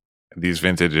that. These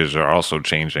vintages are also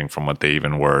changing from what they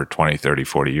even were 20, 30,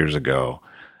 40 years ago.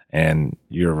 And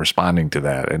you're responding to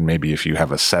that. And maybe if you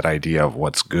have a set idea of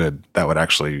what's good, that would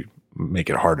actually make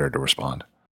it harder to respond.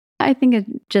 I think it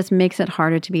just makes it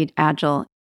harder to be agile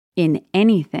in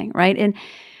anything, right? And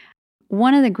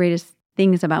one of the greatest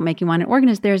things about making wine in Oregon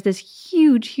is there's this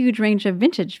huge, huge range of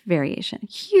vintage variation,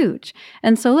 huge.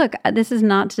 And so look, this is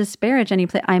not to disparage any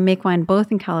place. I make wine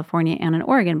both in California and in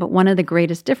Oregon, but one of the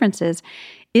greatest differences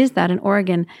is that in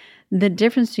Oregon, the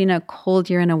difference between a cold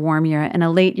year and a warm year and a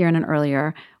late year and an early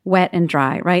year, wet and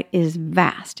dry, right, is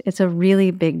vast. It's a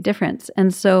really big difference.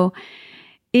 And so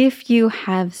if you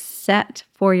have set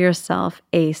for yourself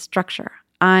a structure,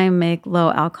 I make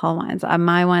low alcohol wines.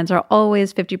 My wines are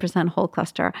always 50% whole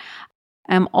cluster.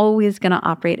 I'm always going to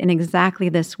operate in exactly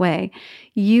this way.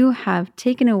 You have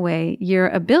taken away your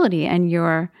ability and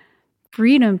your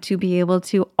freedom to be able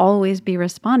to always be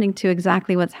responding to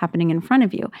exactly what's happening in front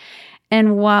of you.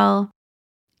 And while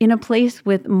in a place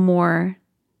with more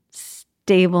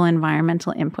stable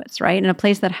environmental inputs, right, in a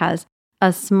place that has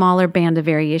a smaller band of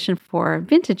variation for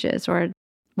vintages or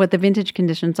what the vintage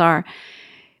conditions are,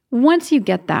 once you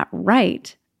get that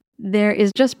right, there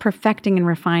is just perfecting and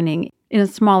refining in a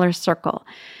smaller circle.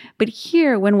 But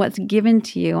here, when what's given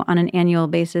to you on an annual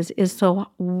basis is so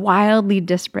wildly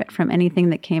disparate from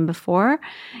anything that came before,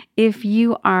 if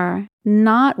you are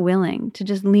not willing to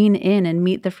just lean in and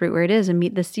meet the fruit where it is and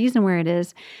meet the season where it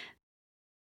is,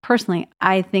 personally,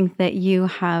 I think that you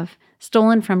have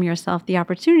stolen from yourself the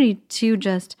opportunity to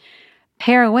just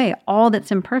pare away all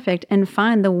that's imperfect and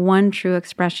find the one true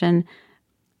expression.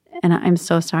 And I'm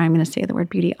so sorry, I'm going to say the word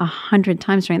beauty 100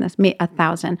 times during this,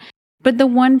 1,000. But the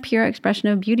one pure expression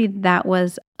of beauty that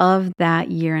was of that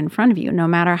year in front of you, no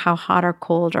matter how hot or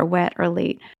cold or wet or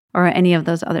late or any of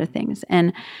those other things.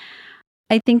 And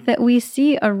I think that we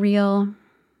see a real,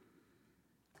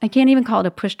 I can't even call it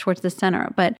a push towards the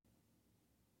center, but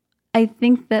I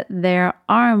think that there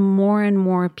are more and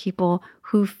more people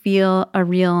who feel a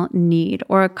real need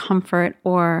or a comfort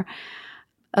or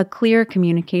a clear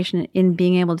communication in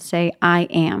being able to say, I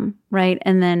am, right?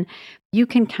 And then you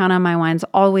can count on my wines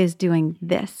always doing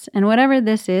this. And whatever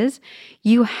this is,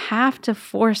 you have to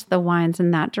force the wines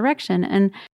in that direction.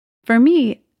 And for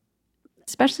me,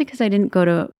 especially because I didn't go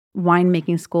to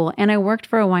winemaking school and I worked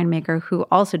for a winemaker who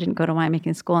also didn't go to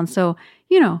winemaking school. And so,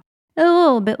 a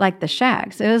little bit like the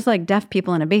Shags. It was like deaf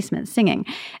people in a basement singing.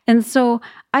 And so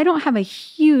I don't have a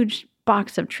huge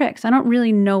box of tricks. I don't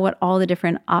really know what all the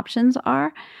different options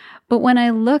are. But when I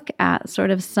look at sort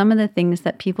of some of the things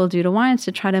that people do to wines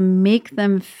to try to make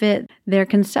them fit their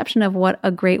conception of what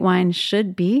a great wine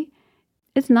should be,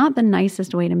 it's not the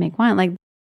nicest way to make wine. Like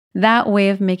that way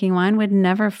of making wine would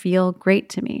never feel great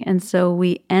to me. And so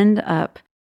we end up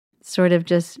sort of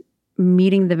just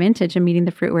meeting the vintage and meeting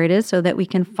the fruit where it is so that we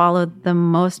can follow the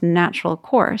most natural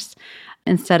course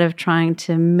instead of trying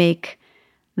to make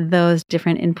those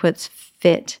different inputs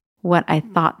fit what I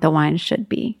thought the wine should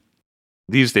be.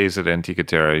 These days at Antica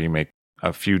Terra, you make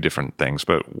a few different things,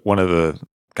 but one of the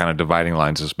kind of dividing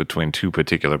lines is between two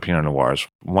particular Pinot Noirs.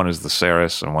 One is the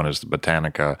Ceres and one is the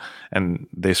Botanica, and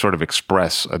they sort of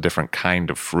express a different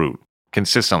kind of fruit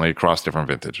consistently across different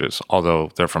vintages, although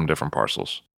they're from different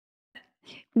parcels.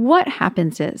 What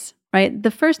happens is, right,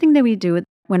 the first thing that we do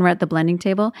when we're at the blending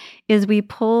table is we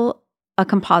pull a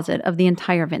composite of the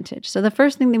entire vintage. So the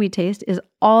first thing that we taste is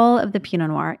all of the Pinot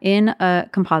Noir in a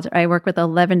composite. I work with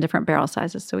 11 different barrel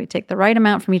sizes. So we take the right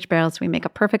amount from each barrel, so we make a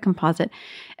perfect composite,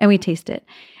 and we taste it.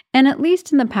 And at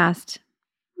least in the past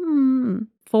 4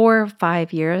 or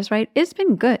 5 years, right, it's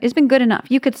been good. It's been good enough.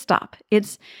 You could stop.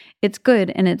 It's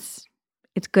good, and it's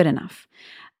good enough.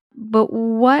 But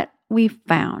what we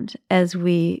found as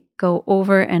we go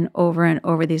over and over and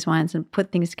over these wines and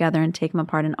put things together and take them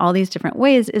apart in all these different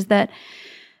ways is that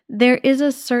there is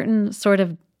a certain sort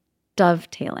of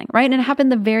dovetailing, right? And it happened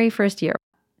the very first year.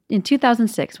 In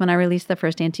 2006, when I released the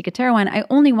first Antica Terra wine, I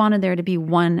only wanted there to be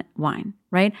one wine,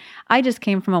 right? I just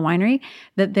came from a winery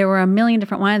that there were a million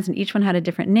different wines and each one had a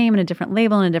different name and a different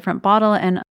label and a different bottle.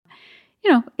 And,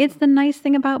 it's the nice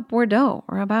thing about Bordeaux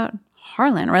or about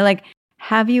Harlan, right? Like,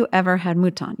 have you ever had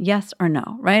Mouton? Yes or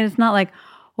no, right? It's not like,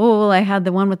 oh, well, I had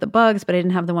the one with the bugs, but I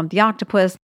didn't have the one with the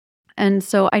octopus. And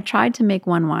so I tried to make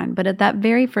one wine. But at that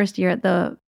very first year at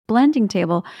the blending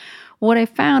table, what I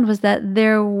found was that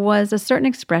there was a certain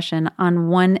expression on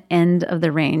one end of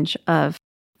the range of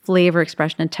flavor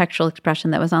expression and textural expression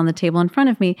that was on the table in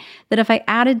front of me, that if I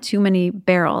added too many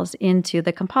barrels into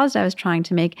the composite I was trying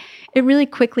to make, it really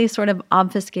quickly sort of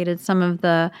obfuscated some of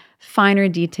the finer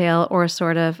detail or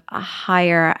sort of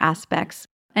higher aspects.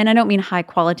 And I don't mean high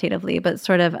qualitatively, but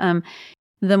sort of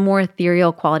the more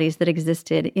ethereal qualities that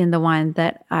existed in the wine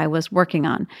that I was working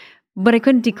on. But I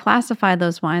couldn't declassify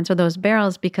those wines or those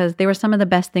barrels because they were some of the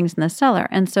best things in the cellar.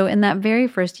 And so in that very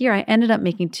first year, I ended up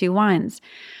making 2 wines.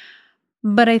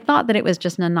 But I thought that it was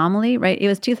just an anomaly, right? It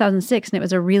was 2006 and it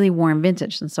was a really warm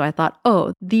vintage. And so I thought,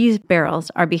 oh, these barrels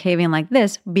are behaving like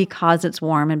this because it's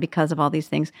warm and because of all these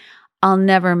things. I'll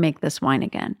never make this wine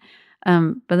again.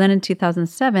 But then in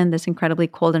 2007, this incredibly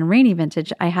cold and rainy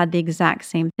vintage, I had the exact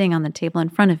same thing on the table in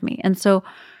front of me. And so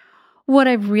what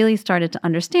I've really started to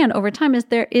understand over time is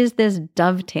there is this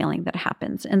dovetailing that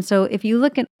happens. And so if you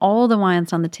look at all the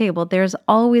wines on the table, there's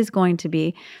always going to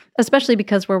be, especially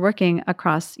because we're working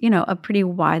across, a pretty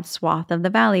wide swath of the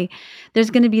valley, there's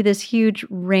going to be this huge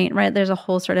range, right? There's a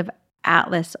whole sort of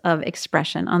atlas of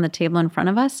expression on the table in front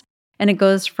of us. And it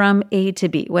goes from A to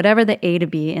B, whatever the A to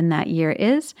B in that year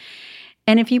is.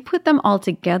 And if you put them all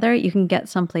together, you can get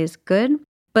someplace good.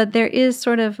 But there is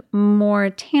sort of more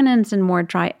tannins and more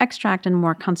dry extract and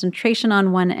more concentration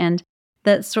on one end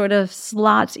that sort of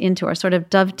slots into or sort of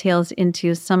dovetails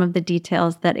into some of the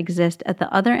details that exist at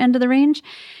the other end of the range.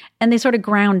 And they sort of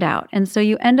ground out. And so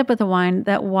you end up with a wine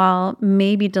that, while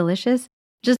maybe delicious,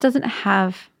 just doesn't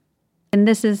have And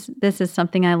this is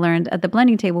something I learned at the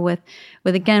blending table with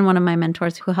again one of my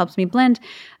mentors who helps me blend,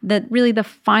 that really the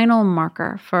final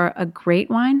marker for a great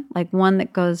wine, like one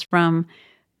that goes from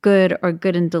good or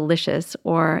good and delicious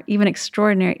or even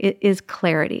extraordinary, it is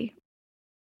clarity.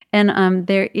 And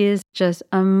there is just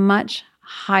a much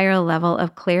higher level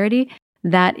of clarity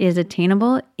that is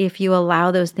attainable if you allow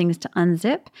those things to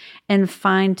unzip and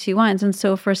find two wines. And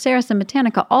so for Ceres and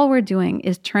Botanica, all we're doing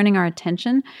is turning our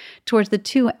attention towards the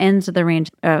two ends of the range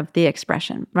of the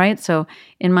expression, right? So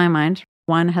in my mind,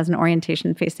 one has an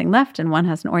orientation facing left and one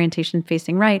has an orientation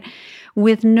facing right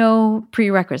with no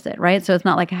prerequisite, right? So it's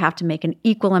not like I have to make an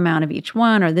equal amount of each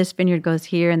one, or this vineyard goes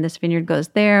here and this vineyard goes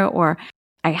there, or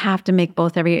I have to make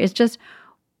both every year. It's just,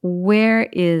 where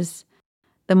is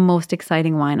the most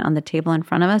exciting wine on the table in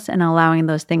front of us, and allowing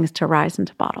those things to rise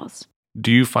into bottles.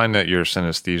 Do you find that your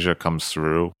synesthesia comes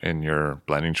through in your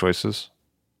blending choices?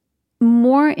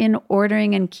 More in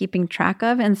ordering and keeping track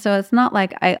of. And so it's not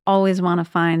like I always want to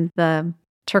find the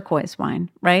turquoise wine,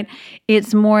 right?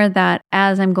 It's more that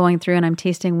as I'm going through and I'm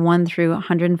tasting 1 through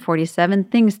 147,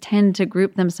 things tend to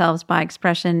group themselves by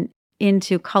expression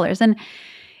into colors. And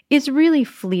it's really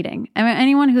fleeting. I mean,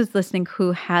 anyone who's listening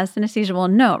who has synesthesia will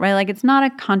know, right? Like, it's not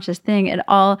a conscious thing. It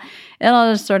all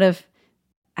just sort of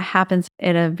happens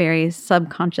at a very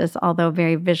subconscious, although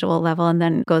very visual level, and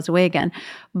then goes away again.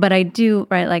 But I do,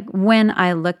 right? Like when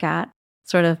I look at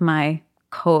sort of my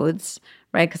codes,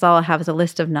 right? Because all I have is a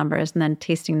list of numbers and then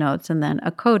tasting notes and then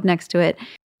a code next to it,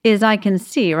 is I can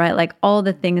see, right? Like all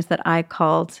the things that I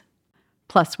called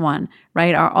 +1,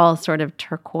 right, are all sort of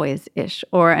turquoise-ish,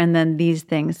 and then these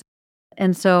things.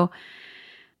 And so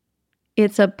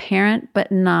it's apparent,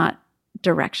 but not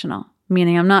directional,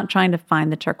 meaning I'm not trying to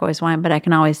find the turquoise wine, but I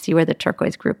can always see where the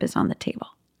turquoise group is on the table.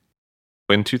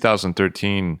 In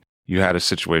 2013, you had a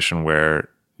situation where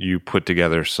you put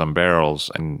together some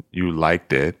barrels and you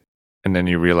liked it, and then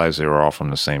you realized they were all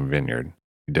from the same vineyard.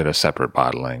 You did a separate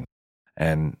bottling.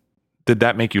 And did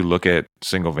that make you look at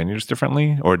single vineyards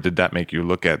differently? Or did that make you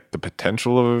look at the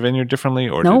potential of a vineyard differently?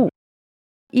 Or no.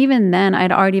 Even then,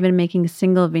 I'd already been making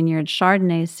single vineyard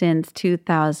Chardonnay since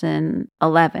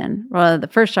 2011. Well, the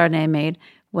first Chardonnay I made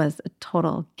was a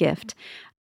total gift.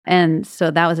 And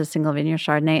so that was a single vineyard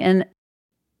Chardonnay. And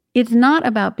it's not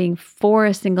about being for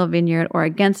a single vineyard or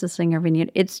against a single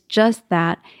vineyard. It's just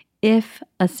that if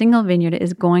a single vineyard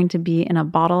is going to be in a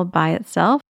bottle by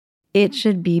itself, it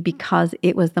should be because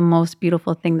it was the most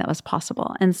beautiful thing that was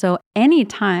possible. And so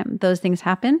anytime those things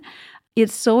happen,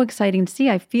 it's so exciting to see.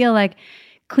 I feel like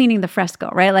cleaning the fresco,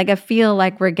 right? Like I feel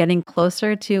like we're getting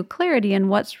closer to clarity in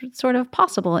what's sort of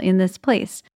possible in this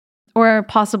place, or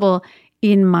possible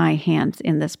in my hands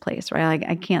in this place, right? Like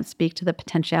I can't speak to the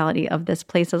potentiality of this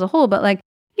place as a whole, but like,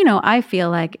 I feel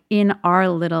like in our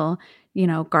little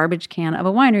garbage can of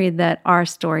a winery that our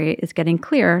story is getting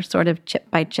clearer, sort of chip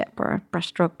by chip or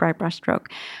brushstroke by brushstroke.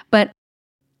 But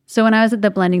so when I was at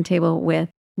the blending table with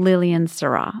Lillian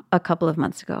Syrah a couple of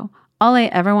months ago, all I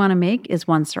ever want to make is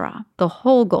one Syrah. The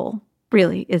whole goal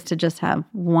really is to just have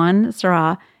one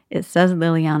Syrah. It says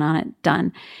Lillian on it,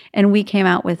 done. And we came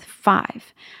out with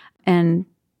 5. And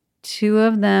 2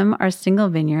 of them are single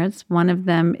vineyards. One of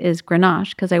them is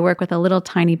Grenache, because I work with a little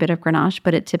tiny bit of Grenache,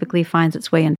 but it typically finds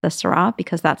its way into the Syrah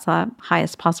because that's the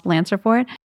highest possible answer for it.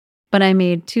 But I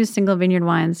made 2 single vineyard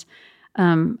wines,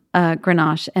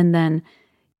 Grenache, and then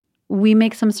we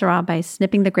make some Syrah by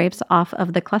snipping the grapes off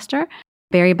of the cluster,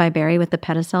 berry by berry, with the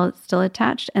pedicel still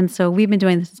attached. And so we've been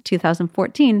doing this since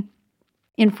 2014.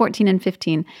 In 14 and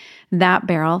 15, that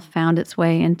barrel found its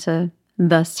way into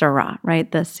the Syrah,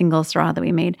 right? The single Syrah that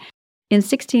we made. In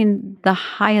 16, the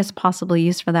highest possible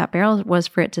use for that barrel was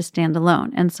for it to stand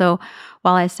alone. And so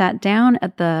while I sat down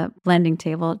at the blending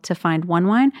table to find one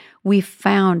wine, we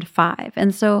found 5.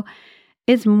 And so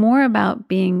it's more about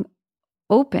being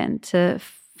open to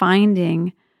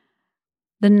finding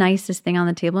the nicest thing on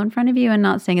the table in front of you and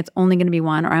not saying it's only going to be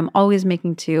one, or I'm always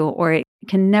making 2, or it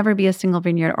can never be a single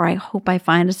vineyard, or I hope I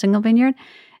find a single vineyard.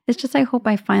 It's just I hope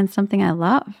I find something I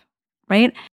love,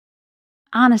 right?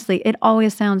 Honestly, it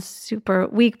always sounds super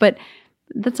weak, but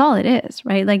that's all it is,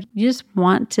 right? Like you just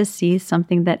want to see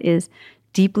something that is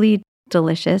deeply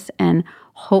delicious and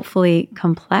hopefully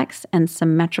complex and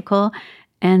symmetrical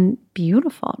and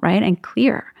beautiful, right? And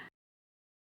clear.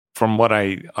 From what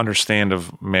I understand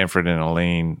of Manfred and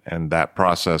Elaine and that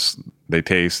process, they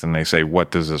taste and they say,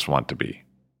 what does this want to be?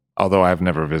 Although I've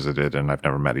never visited and I've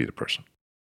never met either person.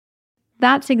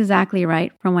 That's exactly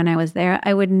right from when I was there.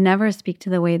 I would never speak to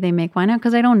the way they make wine now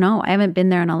because I don't know. I haven't been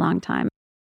there in a long time.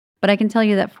 But I can tell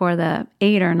you that for the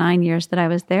 8 or 9 years that I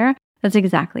was there, that's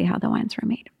exactly how the wines were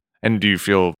made. And do you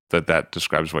feel that that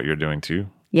describes what you're doing too?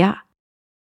 Yeah.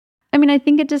 I mean, I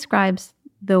think it describes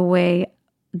the way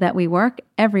that we work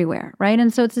everywhere, right?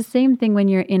 And so it's the same thing when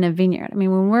you're in a vineyard. I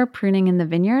mean, when we're pruning in the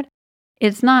vineyard,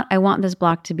 it's not, I want this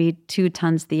block to be 2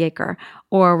 tons the acre,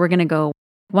 or we're going to go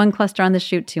 1 cluster on the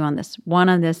shoot, 2 on this, 1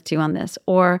 on this, 2 on this,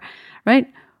 or, right?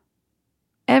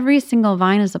 Every single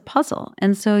vine is a puzzle.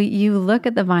 And so you look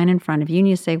at the vine in front of you and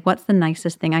you say, what's the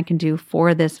nicest thing I can do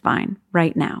for this vine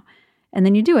right now? And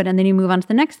then you do it. And then you move on to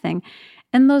the next thing.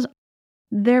 And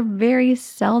they're very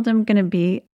seldom going to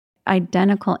be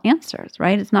identical answers,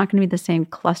 right? It's not going to be the same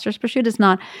clusters per shoot. It's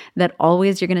not that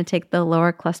always you're going to take the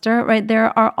lower cluster, right?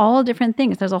 There are all different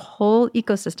things. There's a whole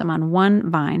ecosystem on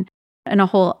one vine and a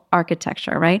whole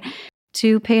architecture, right?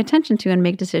 To pay attention to and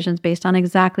make decisions based on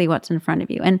exactly what's in front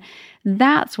of you. And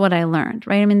that's what I learned,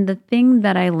 right? I mean, the thing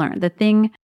that I learned, the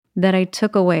thing that I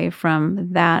took away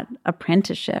from that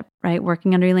apprenticeship, right,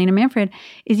 working under Elena Manfred,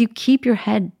 is you keep your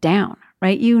head down,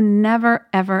 right? You never,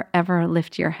 ever, ever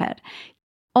lift your head.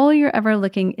 All you're ever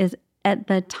looking is at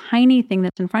the tiny thing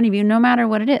that's in front of you, no matter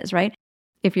what it is, right?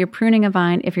 If you're pruning a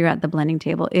vine, if you're at the blending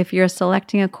table, if you're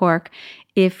selecting a cork,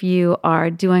 if you are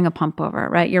doing a pump over,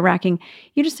 right? You're racking,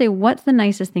 you just say, what's the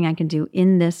nicest thing I can do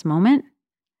in this moment?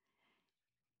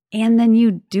 And then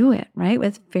you do it, right?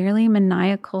 With fairly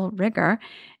maniacal rigor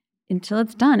until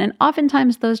it's done. And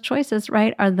oftentimes those choices,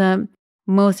 right, are the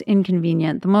most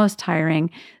inconvenient, the most tiring,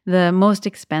 the most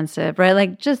expensive, right?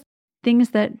 Like just things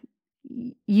that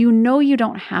you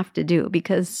don't have to do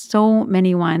because so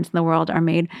many wines in the world are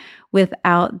made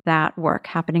without that work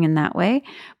happening in that way.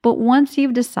 But once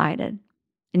you've decided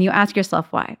and you ask yourself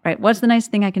why, right? What's the nice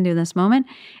thing I can do in this moment?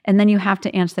 And then you have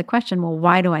to answer the question, well,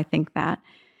 why do I think that?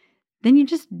 Then you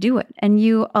just do it and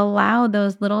you allow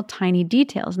those little tiny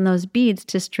details and those beads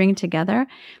to string together.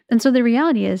 And so the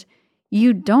reality is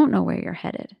you don't know where you're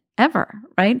headed. Ever,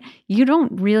 right? You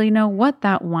don't really know what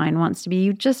that wine wants to be.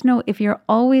 You just know if you're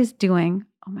always doing,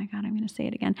 oh my God, I'm going to say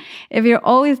it again. If you're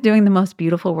always doing the most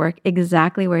beautiful work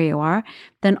exactly where you are,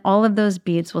 then all of those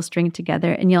beads will string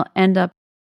together and you'll end up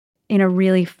in a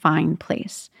really fine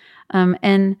place.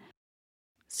 And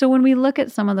so when we look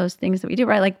at some of those things that we do,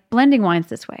 right, like blending wines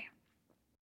this way,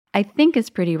 I think is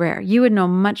pretty rare. You would know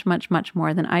much, much, much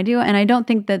more than I do. And I don't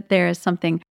think that there is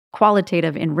something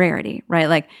qualitative in rarity, right?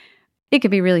 Like, it could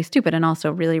be really stupid and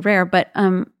also really rare, but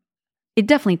it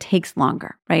definitely takes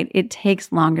longer, right? It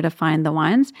takes longer to find the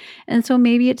wines. And so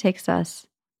maybe it takes us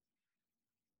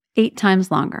 8 times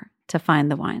longer to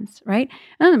find the wines, right?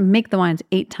 It doesn't make the wines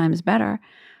 8 times better,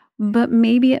 but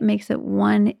maybe it makes it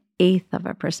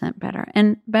 1/8% better.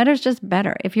 And better is just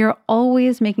better. If you're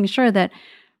always making sure that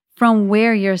from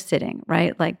where you're sitting,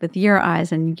 right? Like with your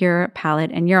eyes and your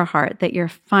palate and your heart, that you're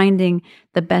finding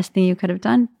the best thing you could have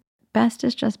done, best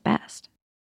is just best.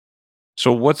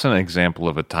 So what's an example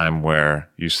of a time where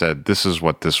you said, this is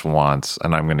what this wants,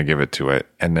 and I'm going to give it to it,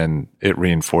 and then it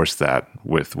reinforced that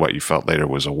with what you felt later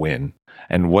was a win?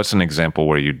 And what's an example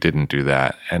where you didn't do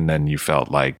that, and then you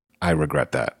felt like, I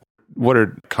regret that? What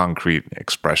are concrete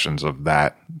expressions of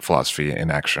that philosophy in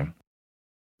action?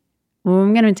 Well,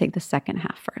 I'm going to take the second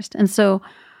half first. And so,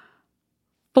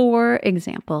 for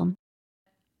example,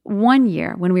 one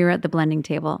year when we were at the blending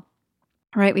table,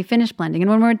 right, we finished blending. And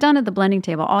when we're done at the blending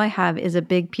table, all I have is a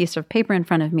big piece of paper in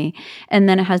front of me. And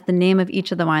then it has the name of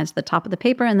each of the wines at the top of the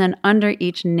paper. And then under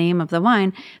each name of the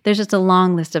wine, there's just a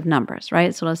long list of numbers,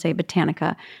 right? So let's say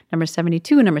Botanica, number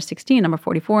 72, number 16, number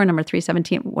 44, number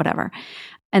 317, whatever.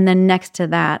 And then next to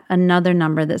that, another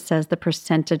number that says the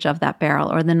percentage of that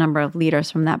barrel or the number of liters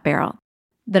from that barrel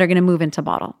that are going to move into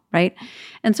bottle, right?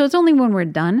 And so it's only when we're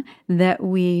done that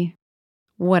we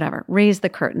raise the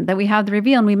curtain, that we have the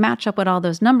reveal and we match up what all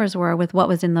those numbers were with what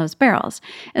was in those barrels.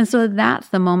 And so that's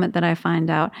the moment that I find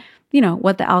out,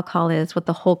 what the alcohol is, what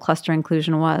the whole cluster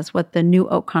inclusion was, what the new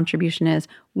oak contribution is,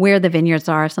 where the vineyards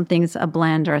are, if something's a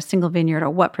blend or a single vineyard or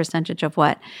what percentage of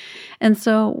what. And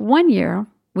so one year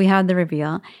we had the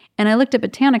reveal and I looked at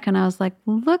Botanica and I was like,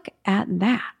 look at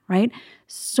that, right?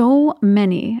 So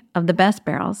many of the best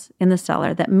barrels in the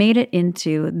cellar that made it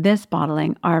into this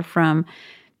bottling are from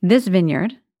this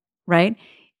vineyard, right,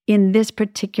 in this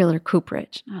particular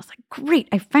cooperage. And I was like, great,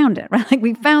 I found it, right? Like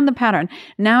we found the pattern.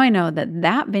 Now I know that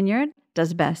that vineyard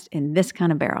does best in this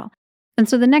kind of barrel. And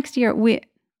so the next year,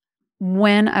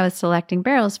 when I was selecting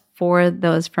barrels for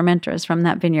those fermenters from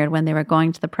that vineyard, when they were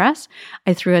going to the press,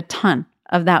 I threw a ton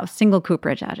of that single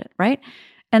cooperage at it, right?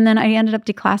 And then I ended up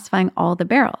declassifying all the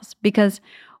barrels because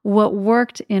what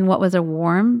worked in what was a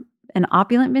warm an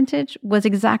opulent vintage was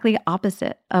exactly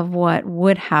opposite of what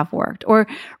would have worked. Or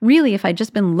really, if I'd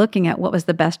just been looking at what was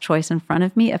the best choice in front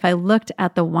of me, if I looked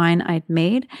at the wine I'd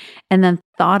made and then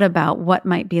thought about what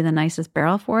might be the nicest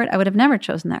barrel for it, I would have never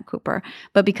chosen that Cooper.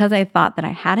 But because I thought that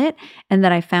I had it and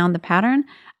that I found the pattern,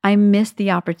 I missed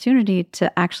the opportunity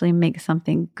to actually make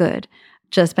something good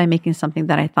just by making something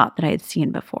that I thought that I had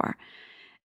seen before.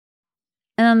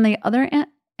 And on the other end,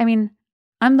 I mean,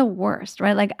 I'm the worst,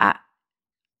 right? Like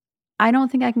I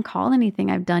don't think I can call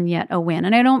anything I've done yet a win.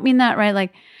 And I don't mean that, right?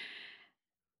 Like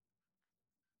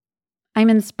I'm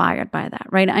inspired by that,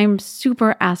 right? I'm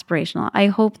super aspirational. I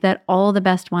hope that all the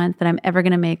best wines that I'm ever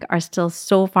going to make are still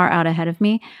so far out ahead of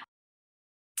me.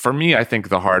 For me, I think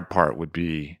the hard part would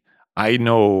be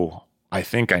I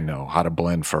think I know how to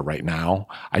blend for right now.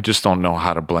 I just don't know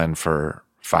how to blend for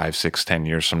 5, 6, 10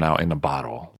 years from now in a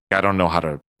bottle. I don't know how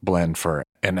to blend for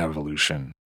an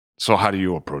evolution. So how do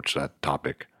you approach that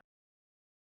topic?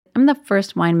 I'm the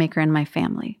first winemaker in my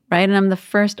family, right? And I'm the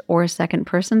first or second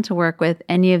person to work with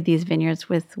any of these vineyards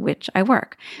with which I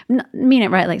work. Mean it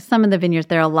right, like some of the vineyards,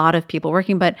 there are a lot of people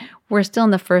working, but we're still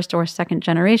in the first or second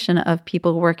generation of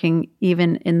people working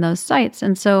even in those sites.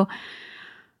 And so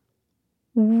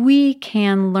we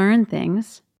can learn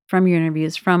things from your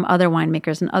interviews from other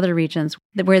winemakers in other regions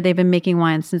where they've been making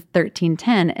wine since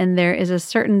 1310. And there is a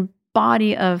certain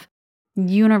body of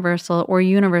universal or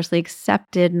universally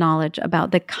accepted knowledge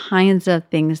about the kinds of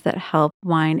things that help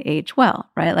wine age well,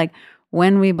 right? Like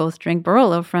when we both drink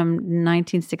Barolo from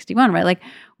 1961, right? Like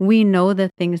we know the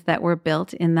things that were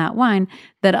built in that wine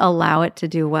that allow it to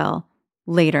do well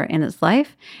later in its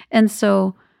life. And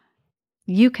so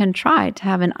you can try to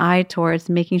have an eye towards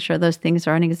making sure those things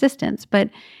are in existence. But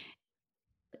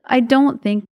I don't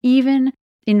think even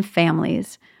in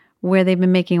families where they've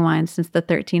been making wine since the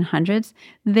 1300s,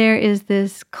 there is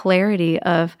this clarity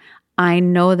of, I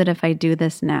know that if I do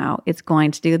this now, it's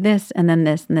going to do this, and then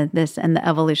this, and then this, and the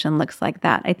evolution looks like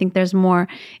that. I think there's more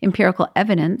empirical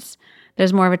evidence.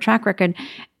 There's more of a track record.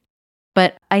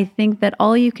 But I think that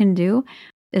all you can do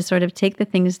is sort of take the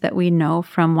things that we know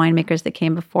from winemakers that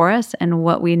came before us and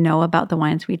what we know about the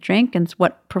wines we drink and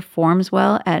what performs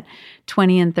well at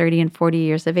 20 and 30 and 40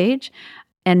 years of age,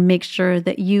 and make sure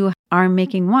that you are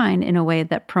making wine in a way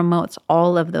that promotes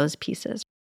all of those pieces.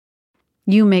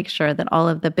 You make sure that all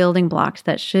of the building blocks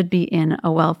that should be in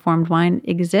a well-formed wine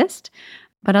exist,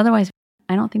 but otherwise,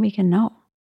 I don't think we can know.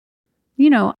 You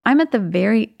know, I'm at the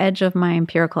very edge of my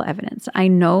empirical evidence. I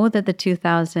know that the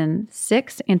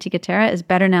 2006 Antica Terra is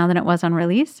better now than it was on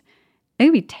release. It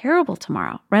would be terrible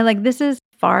tomorrow, right? Like this is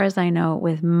as far as I know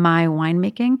with my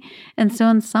winemaking. And so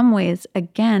in some ways,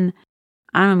 again,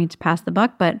 I don't mean to pass the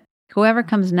buck, but whoever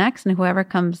comes next and whoever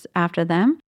comes after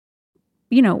them,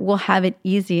 you know, will have it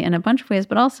easy in a bunch of ways,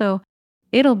 but also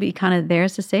it'll be kind of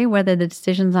theirs to say whether the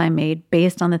decisions I made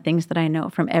based on the things that I know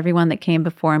from everyone that came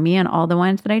before me and all the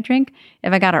wines that I drink,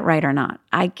 if I got it right or not.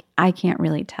 I can't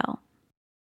really tell.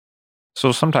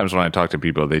 So sometimes when I talk to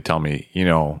people, they tell me, you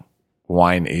know,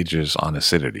 wine ages on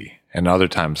acidity. And other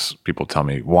times people tell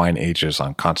me wine ages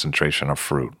on concentration of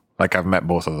fruit. Like I've met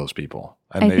both of those people.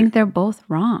 And I think they're both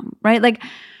wrong, right? Like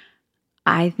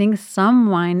I think some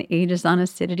wine ages on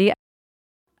acidity.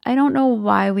 I don't know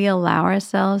why we allow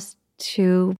ourselves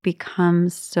to become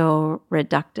so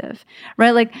reductive,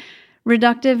 right? Like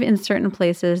reductive in certain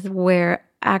places where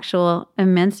actual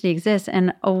immensity exists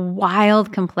and a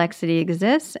wild complexity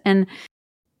exists. And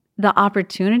the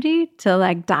opportunity to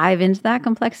like dive into that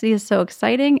complexity is so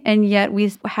exciting. And yet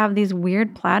we have these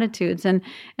weird platitudes and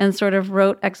sort of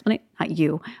rote explanation, not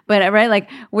you, but right, like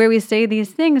where we say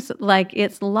these things like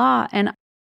it's law and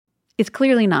it's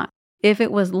clearly not. If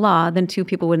it was law, then two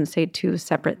people wouldn't say two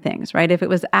separate things, right? If it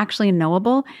was actually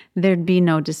knowable, there'd be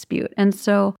no dispute. And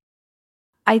so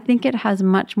I think it has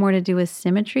much more to do with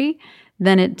symmetry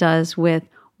than it does with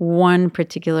one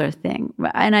particular thing.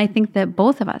 And I think that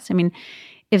both of us, I mean,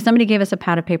 if somebody gave us a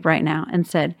pad of paper right now and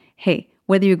said, hey,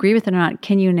 whether you agree with it or not,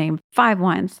 can you name 5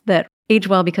 wines that age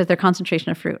well because they're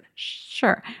concentration of fruit?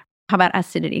 Sure. How about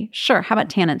acidity? Sure. How about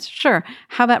tannins? Sure.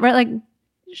 How about, right, like,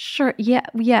 sure. Yeah.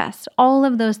 Yes. All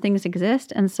of those things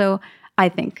exist. And so I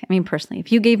think, I mean, personally,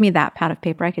 if you gave me that pad of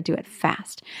paper, I could do it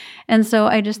fast. And so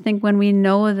I just think when we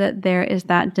know that there is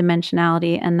that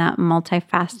dimensionality and that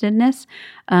multifacetedness,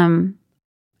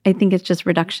 I think it's just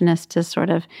reductionist to sort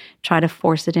of try to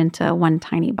force it into one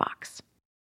tiny box.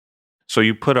 So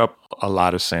you put up a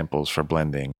lot of samples for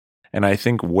blending. And I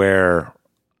think where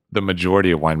the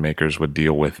majority of winemakers would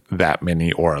deal with that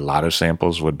many or a lot of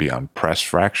samples would be on press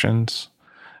fractions.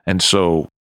 And so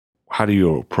how do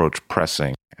you approach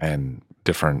pressing and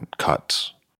different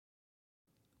cuts?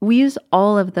 We use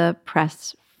all of the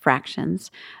press fractions.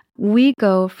 We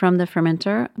go from the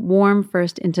fermenter warm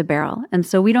first into barrel. And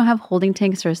so we don't have holding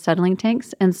tanks or settling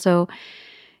tanks. And so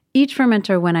each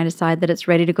fermenter, when I decide that it's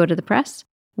ready to go to the press,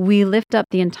 we lift up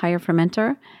the entire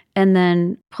fermenter and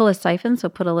then pull a siphon. So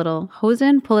put a little hose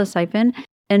in, pull a siphon,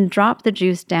 and drop the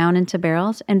juice down into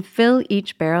barrels and fill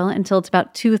each barrel until it's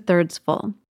about 2/3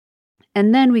 full.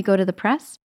 And then we go to the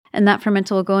press, and that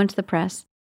fermenter will go into the press.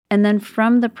 And then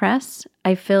from the press,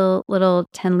 I fill little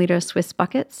 10-liter Swiss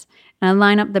buckets, and I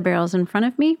line up the barrels in front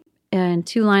of me and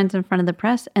 2 lines in front of the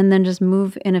press, and then just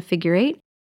move in a figure 8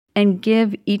 and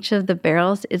give each of the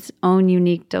barrels its own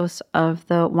unique dose of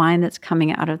the wine that's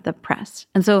coming out of the press.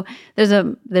 And so there's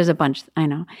a bunch, I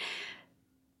know.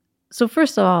 So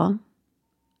first of all,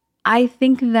 I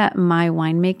think that my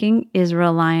winemaking is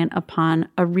reliant upon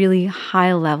a really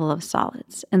high level of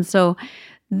solids. And so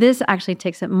this actually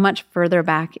takes it much further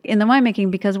back in the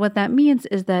winemaking, because what that means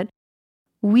is that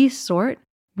we sort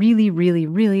really, really,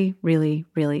 really, really,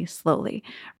 really slowly.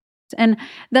 And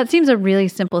that seems a really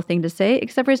simple thing to say,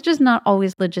 except for it's just not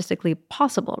always logistically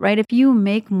possible, right? If you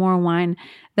make more wine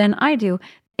than I do,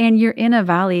 and you're in a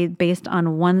valley based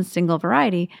on one single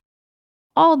variety,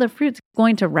 all the fruit's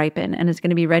going to ripen and it's going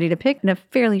to be ready to pick in a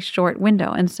fairly short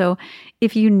window. And so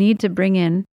if you need to bring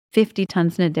in 50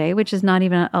 tons in a day, which is not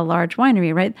even a large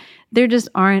winery, right? There just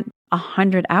aren't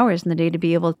 100 hours in the day to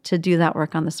be able to do that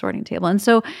work on the sorting table. And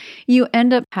so you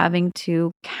end up having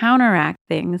to counteract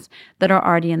things that are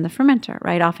already in the fermenter,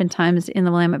 right? Oftentimes in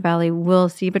the Willamette Valley, we'll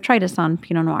see botrytis on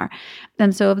Pinot Noir.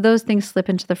 And so if those things slip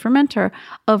into the fermenter,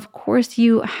 of course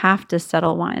you have to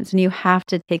settle wines and you have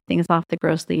to take things off the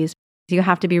gross lees. You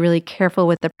have to be really careful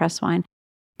with the press wine,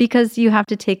 because you have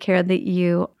to take care that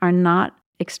you are not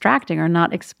extracting or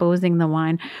not exposing the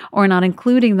wine or not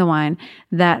including the wine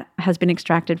that has been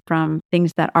extracted from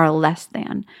things that are less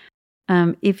than.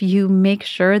 If you make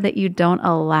sure that you don't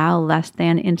allow less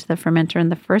than into the fermenter in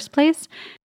the first place,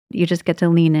 you just get to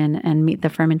lean in and meet the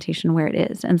fermentation where it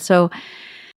is. And so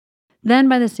then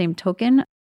by the same token,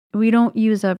 we don't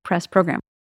use a press program.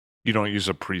 You don't use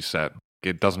a preset.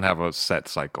 It doesn't have a set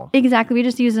cycle. Exactly. We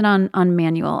just use it on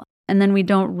manual, and then we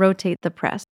don't rotate the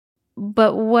press.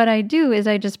 But what I do is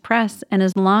I just press, and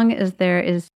as long as there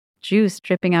is juice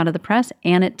dripping out of the press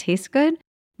and it tastes good,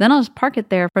 then I'll just park it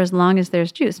there for as long as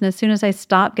there's juice. And as soon as I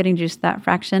stop getting juice that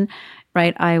fraction,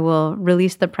 right, I will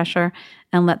release the pressure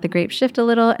and let the grape shift a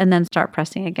little and then start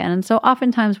pressing again. And so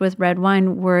oftentimes with red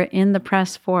wine, we're in the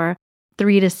press for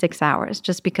 3 to 6 hours,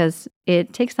 just because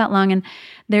it takes that long. And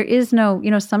there is no,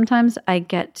 sometimes I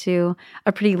get to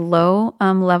a pretty low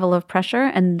level of pressure.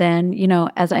 And then,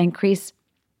 as I increase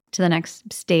to the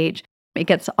next stage, it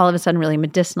gets all of a sudden really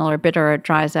medicinal or bitter, or it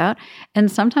dries out.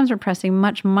 And sometimes we're pressing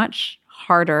much, much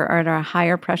harder or at a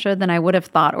higher pressure than I would have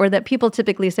thought, or that people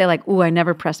typically say like, "Ooh, I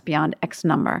never press beyond X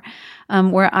number,"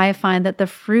 where I find that the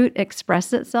fruit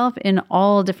expresses itself in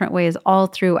all different ways all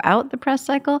throughout the press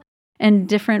cycle. And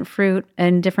different fruit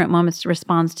and different moments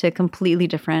responds to completely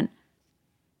different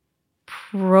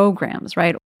programs,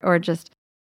 right? Or just,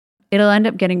 it'll end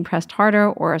up getting pressed harder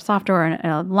or softer or in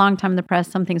a long time in the press.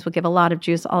 Some things will give a lot of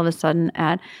juice all of a sudden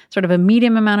at sort of a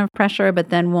medium amount of pressure, but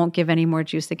then won't give any more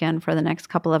juice again for the next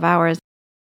couple of hours.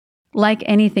 Like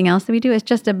anything else that we do, it's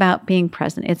just about being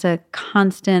present. It's a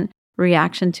constant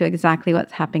reaction to exactly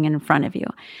what's happening in front of you.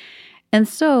 And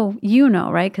so,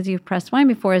 right, because you've pressed wine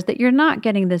before, is that you're not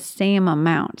getting the same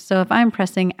amount. So if I'm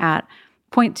pressing at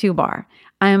 0.2 bar,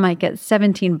 I might get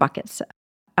 17 buckets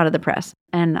out of the press,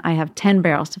 and I have 10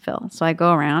 barrels to fill. So I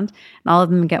go around, and all of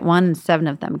them get one, and 7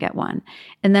 of them get one.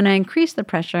 And then I increase the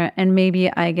pressure, and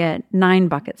maybe I get 9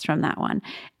 buckets from that one.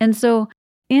 And so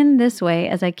in this way,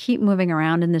 as I keep moving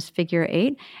around in this figure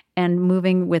 8 and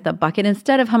moving with a bucket,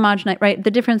 instead of homogenize, right,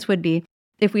 the difference would be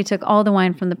if we took all the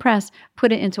wine from the press,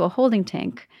 put it into a holding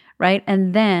tank, right,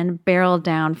 and then barrel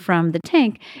down from the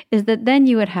tank, is that then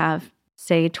you would have,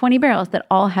 say, 20 barrels that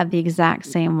all have the exact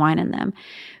same wine in them.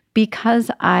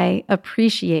 Because I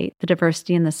appreciate the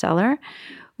diversity in the cellar,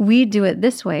 we do it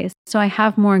this way, so I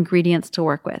have more ingredients to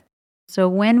work with. So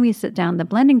when we sit down the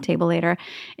blending table later,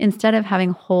 instead of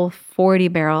having whole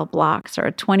 40-barrel blocks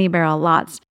or 20-barrel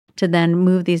lots to then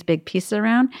move these big pieces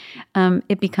around,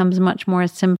 it becomes much more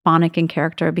symphonic in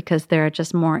character because there are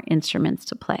just more instruments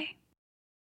to play.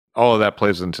 All of that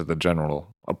plays into the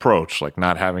general approach, like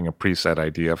not having a preset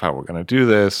idea of how we're going to do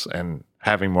this and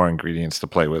having more ingredients to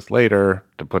play with later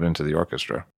to put into the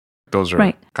orchestra. Those are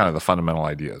right. Kind of the fundamental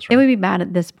ideas, right? It would be bad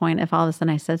at this point if all of a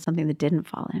sudden I said something that didn't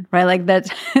fall in, right? Like that's...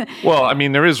 Well, I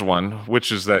mean, there is one,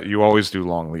 which is that you always do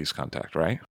long lease contact,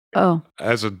 right? Oh.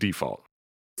 As a default.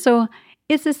 So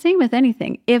it's the same with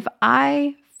anything. If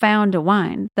I found a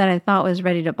wine that I thought was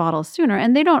ready to bottle sooner.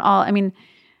 And they don't all, I mean,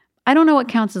 I don't know what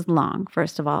counts as long,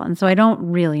 first of all. And so I don't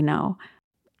really know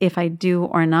if I do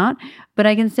or not. But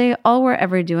I can say all we're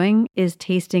ever doing is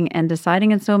tasting and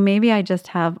deciding. And so maybe I just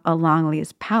have a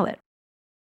Longley's palate.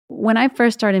 When I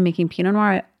first started making Pinot Noir,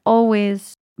 I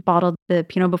always bottled the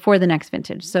Pinot before the next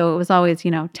vintage. So it was always,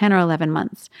 10 or 11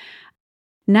 months.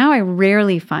 Now I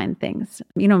rarely find things,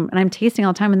 and I'm tasting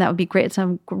all the time, and that would be great. It's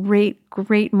a great,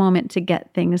 great moment to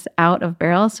get things out of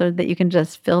barrels so that you can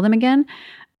just fill them again.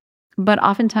 But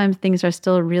oftentimes things are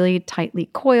still really tightly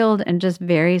coiled and just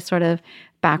very sort of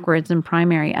backwards and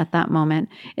primary at that moment.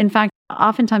 In fact,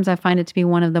 oftentimes I find it to be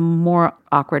one of the more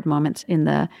awkward moments in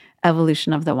the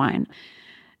evolution of the wine.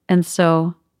 And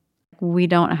so we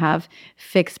don't have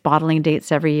fixed bottling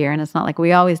dates every year. And it's not like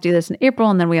we always do this in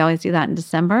April and then we always do that in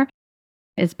December.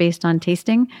 It's based on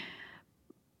tasting.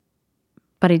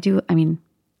 But I do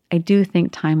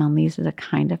think time on lees is a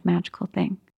kind of magical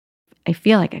thing. I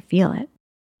feel like I feel it.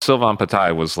 Sylvain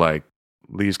Patai was like,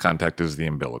 Lee's contact is the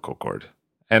umbilical cord.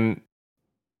 And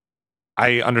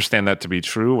I understand that to be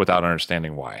true without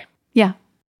understanding why. Yeah.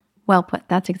 Well put.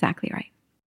 That's exactly right.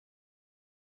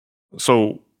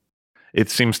 So it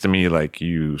seems to me like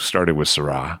you started with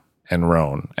Syrah and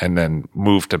Rhone and then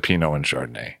moved to Pinot and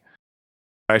Chardonnay.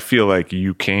 I feel like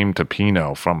you came to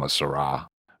Pinot from a Syrah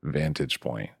vantage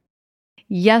point.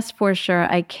 Yes, for sure.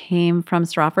 I came from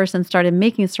Syrah first and started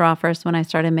making Syrah first when I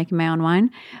started making my own wine.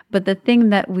 But the thing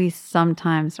that we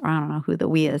sometimes, or I don't know who the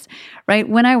we is, right?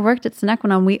 When I worked at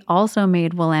Sénéquenon, we also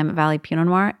made Willamette Valley Pinot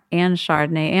Noir and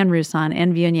Chardonnay and Roussanne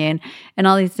and Viognier and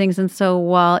all these things. And so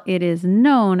while it is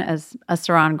known as a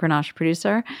Syrah and Grenache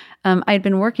producer, I'd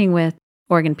been working with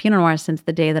Oregon Pinot Noir since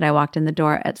the day that I walked in the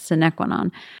door at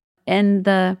Sénéquenon. And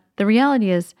the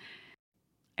reality is,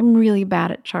 I'm really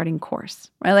bad at charting course,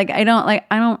 right? I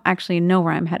don't actually know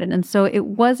where I'm headed. And so it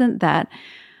wasn't that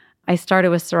I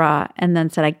started with Syrah and then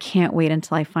said, I can't wait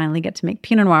until I finally get to make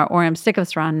Pinot Noir, or I'm sick of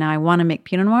Syrah and now I want to make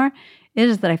Pinot Noir. It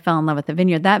is that I fell in love with the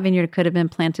vineyard. That vineyard could have been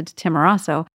planted to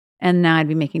Timorasso, and now I'd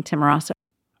be making Timorasso.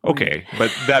 Okay,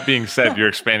 but that being said, you're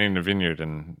expanding the vineyard,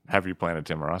 and have you planted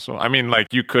Timorasso? I mean,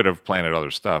 you could have planted other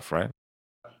stuff, right?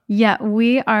 Yeah,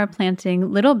 we are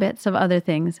planting little bits of other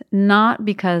things, not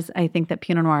because I think that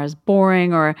Pinot Noir is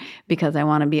boring or because I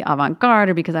want to be avant-garde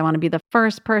or because I want to be the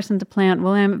first person to plant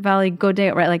Willamette Valley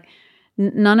Godet, right?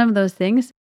 None of those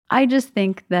things. I just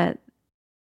think that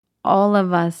all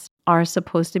of us are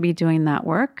supposed to be doing that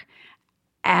work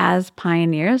as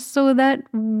pioneers so that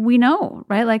we know,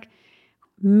 right?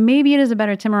 Maybe it is a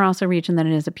better Timorasso region than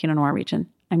it is a Pinot Noir region.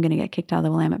 I'm going to get kicked out of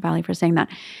the Willamette Valley for saying that.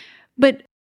 But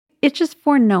it's just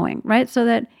for knowing, right? So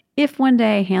that if one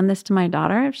day I hand this to my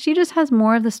daughter, she just has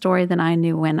more of the story than I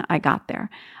knew when I got there.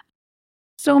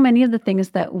 So many of the things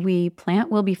that we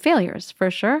plant will be failures for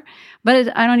sure,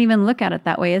 but I don't even look at it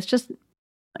that way. It's just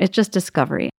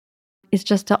discovery. It's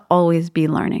just to always be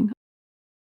learning.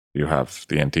 You have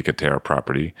the Antica Terra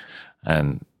property,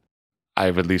 and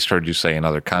I've at least heard you say in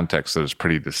other contexts that it's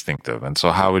pretty distinctive. And so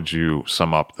how would you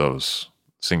sum up those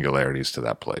singularities to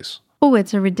that place? Oh,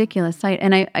 it's a ridiculous site.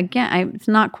 And it's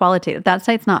not qualitative. That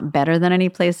site's not better than any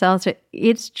place else.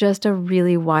 It's just a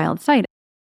really wild site.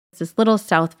 It's this little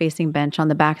south-facing bench on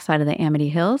the backside of the Amity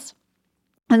Hills.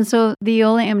 And so the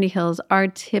Eola Amity Hills are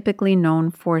typically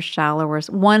known for shallower.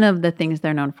 One of the things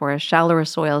they're known for is shallower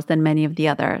soils than many of the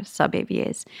other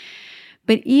sub-AVAs.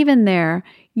 But even there,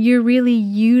 you're really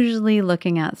usually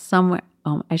looking at somewhere.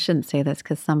 Oh, I shouldn't say this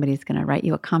because somebody's going to write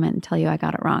you a comment and tell you I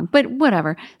got it wrong. But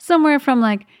whatever. Somewhere from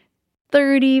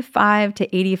 35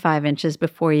 to 85 inches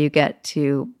before you get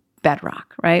to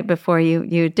bedrock, right? Before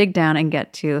you dig down and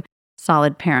get to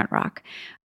solid parent rock.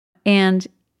 And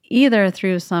either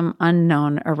through some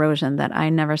unknown erosion that I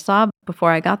never saw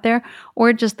before I got there,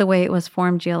 or just the way it was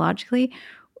formed geologically,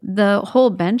 the whole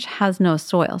bench has no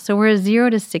soil. So we're 0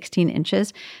 to 16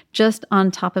 inches just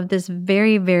on top of this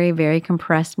very, very, very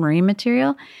compressed marine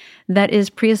material that is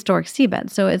prehistoric seabed.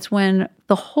 So it's when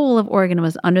the whole of Oregon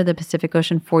was under the Pacific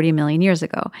Ocean 40 million years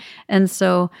ago. And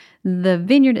so the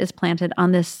vineyard is planted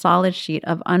on this solid sheet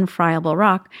of unfriable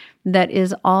rock that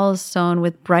is all sown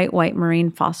with bright white marine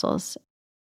fossils.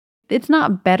 It's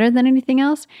not better than anything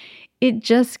else. It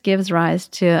just gives rise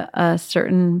to a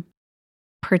certain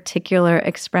particular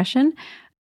expression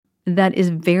that is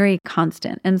very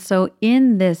constant. And so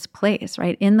in this place,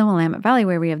 right, in the Willamette Valley,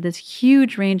 where we have this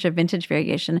huge range of vintage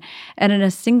variation, and in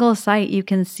a single site, you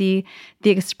can see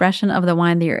the expression of the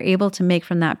wine that you're able to make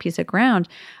from that piece of ground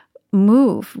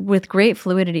move with great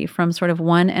fluidity from sort of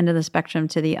one end of the spectrum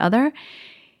to the other.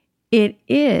 It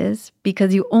is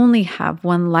because you only have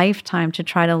one lifetime to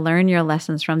try to learn your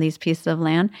lessons from these pieces of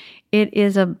land. It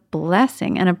is a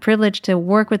blessing and a privilege to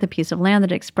work with a piece of land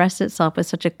that expresses itself with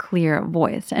such a clear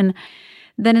voice. And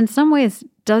then in some ways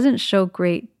doesn't show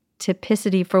great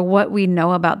typicity for what we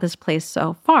know about this place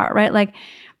so far, right? Like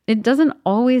it doesn't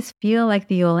always feel like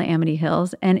the Yola Amity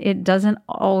Hills, and it doesnn't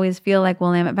always feel like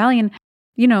Willamette Valley. And,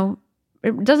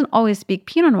 it doesn't always speak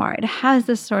Pinot Noir. It has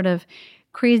this sort of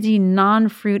crazy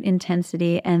non-fruit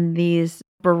intensity and these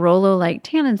Barolo-like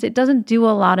tannins. It doesn't do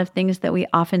a lot of things that we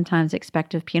oftentimes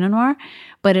expect of Pinot Noir,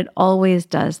 but it always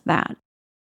does that.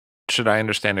 Should I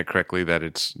understand it correctly that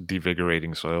it's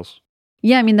devigorating soils?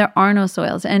 Yeah, I mean, there are no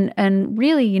soils. And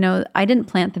really, I didn't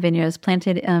plant the vineyard. It was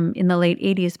planted in the late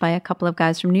 80s by a couple of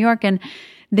guys from New York, and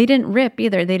they didn't rip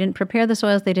either. They didn't prepare the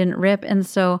soils. They didn't rip. And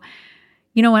so,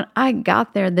 when I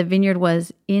got there, the vineyard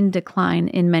was in decline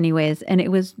in many ways. And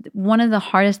it was one of the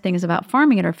hardest things about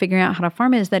farming it or figuring out how to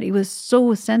farm it is that it was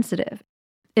so sensitive.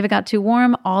 If it got too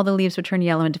warm, all the leaves would turn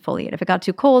yellow into foliate. If it got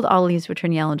too cold, all the leaves would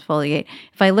turn yellow into foliate.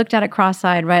 If I looked at it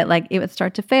cross-eyed, right, like it would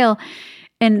start to fail.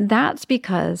 And that's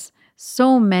because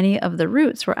so many of the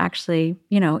roots were actually,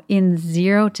 in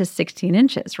 0 to 16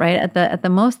 inches, right? At the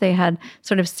most, they had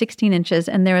sort of 16 inches,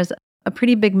 and there was a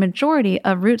pretty big majority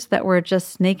of roots that were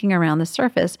just snaking around the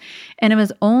surface. And it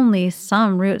was only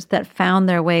some roots that found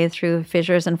their way through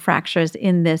fissures and fractures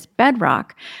in this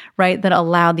bedrock, right, that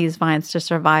allowed these vines to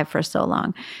survive for so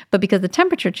long. But because the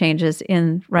temperature changes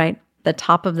in, right, the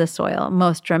top of the soil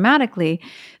most dramatically,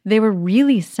 they were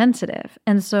really sensitive.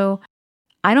 And so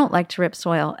I don't like to rip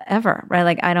soil ever, right?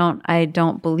 Like I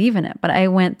don't believe in it, but I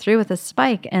went through with a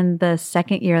spike. And the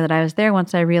second year that I was there,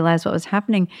 once I realized what was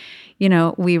happening,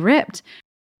 we ripped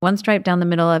one stripe down the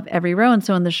middle of every row. And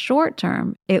so in the short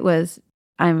term, it was,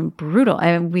 brutal.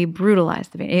 We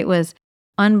brutalized the vineyard. It was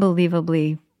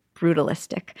unbelievably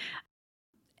brutalistic.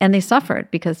 And they suffered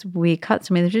because we cut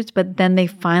so many of the roots, but then they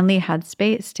finally had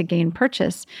space to gain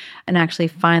purchase and actually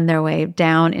find their way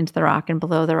down into the rock and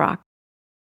below the rock.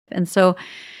 And so,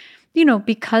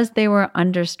 because they were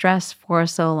under stress for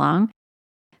so long,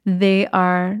 they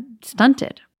are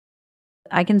stunted.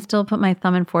 I can still put my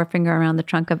thumb and forefinger around the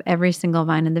trunk of every single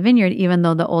vine in the vineyard, even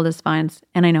though the oldest vines,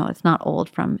 and I know it's not old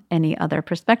from any other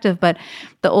perspective, but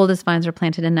the oldest vines were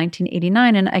planted in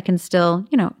 1989, and I can still,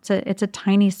 it's a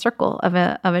tiny circle of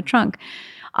a trunk.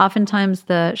 Oftentimes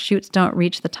the shoots don't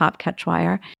reach the top catch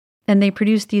wire, and they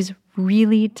produce these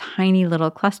really tiny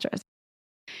little clusters.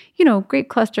 Grape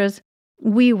clusters,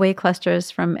 we weigh clusters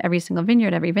from every single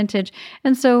vineyard, every vintage.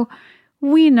 And so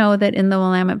we know that in the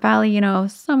Willamette Valley,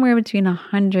 somewhere between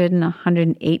 100 and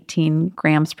 118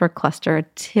 grams per cluster,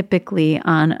 typically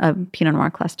on a Pinot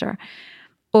Noir cluster.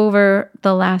 Over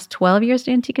the last 12 years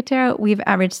to Antica Terra, we've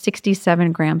averaged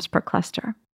 67 grams per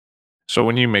cluster. So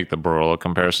when you make the Barolo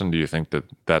comparison, do you think that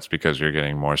that's because you're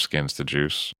getting more skins to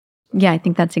juice? Yeah, I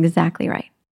think that's exactly right.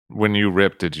 When you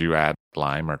ripped, did you add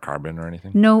lime or carbon or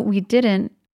anything? No, we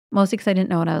didn't. Mostly because I didn't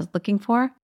know what I was looking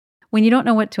for. When you don't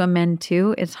know what to amend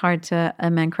to, it's hard to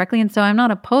amend correctly. And so I'm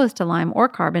not opposed to lime or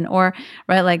carbon or,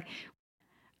 right, like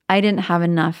I didn't have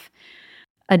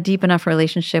a deep enough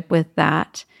relationship with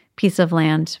that piece of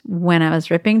land when I was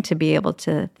ripping to be able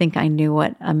to think I knew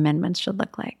what amendments should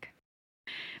look like.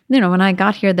 When I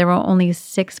got here, there were only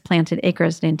 6 planted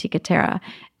acres in Antica Terra.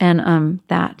 And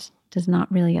that does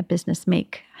not really a business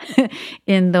make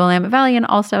in the Willamette Valley. And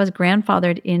also I was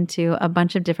grandfathered into a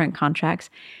bunch of different contracts.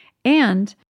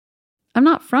 And I'm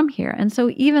not from here. And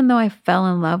so even though I fell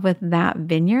in love with that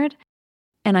vineyard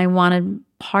and I wanted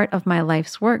part of my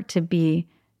life's work to be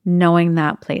knowing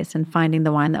that place and finding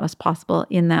the wine that was possible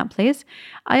in that place,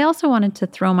 I also wanted to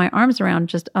throw my arms around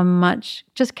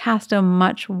just cast a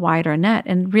much wider net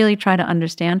and really try to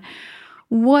understand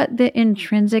what the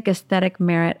intrinsic aesthetic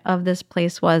merit of this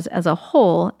place was as a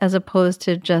whole, as opposed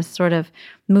to just sort of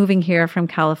moving here from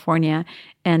California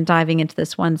and diving into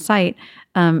this one site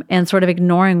and sort of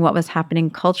ignoring what was happening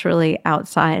culturally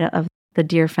outside of the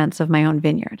deer fence of my own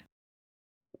vineyard.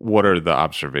 What are the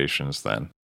observations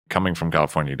then? Coming from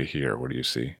California to here, what do you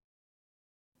see?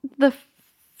 The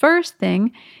first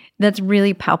thing that's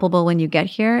really palpable when you get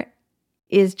here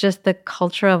is just the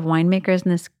culture of winemakers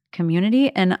in this community.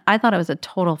 And I thought it was a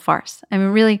total farce. I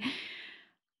mean, really,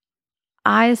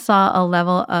 I saw a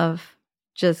level of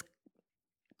just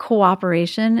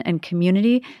cooperation and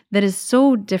community that is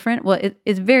so different. Well, it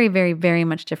is very, very, very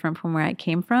much different from where I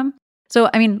came from. So,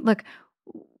 I mean, look,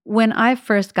 when I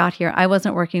first got here, I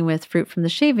wasn't working with fruit from the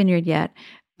Shea Vineyard yet,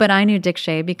 but I knew Dick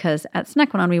Shea because at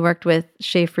Snequanon we worked with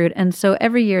Shea fruit. And so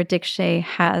every year Dick Shea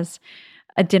has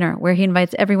a dinner where he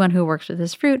invites everyone who works with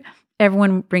his fruit.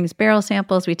 everyone brings barrel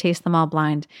samples. We taste them all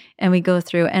blind and we go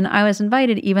through. And I was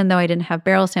invited, even though I didn't have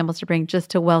barrel samples to bring,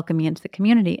 just to welcome me into the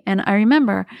community. And I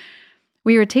remember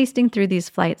we were tasting through these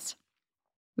flights.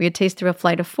 We would taste through a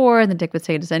flight of 4, and then Dick would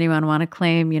say, does anyone want to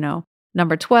claim,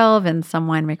 number 12? And some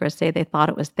winemakers would say they thought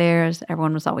it was theirs.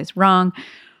 Everyone was always wrong.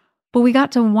 But we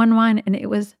got to one wine, and it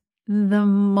was the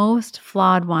most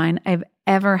flawed wine I've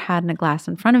ever had in a glass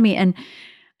in front of me. And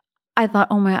I thought,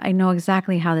 oh my, I know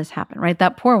exactly how this happened, right?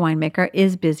 That poor winemaker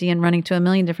is busy and running to a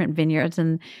million different vineyards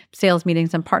and sales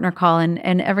meetings and partner call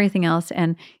and everything else.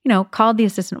 And, called the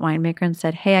assistant winemaker and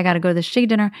said, hey, I got to go to the shade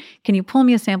dinner. Can you pull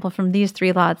me a sample from these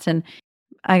 3 lots? And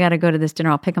I got to go to this dinner.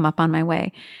 I'll pick them up on my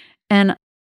way. And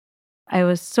I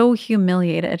was so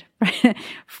humiliated, right,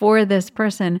 for this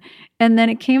person. And then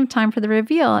it came time for the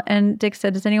reveal. And Dick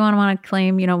said, does anyone want to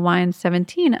claim, wine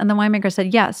 17? And the winemaker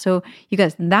said, yeah. So you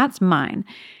guys, that's mine.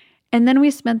 And then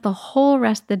we spent the whole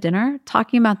rest of the dinner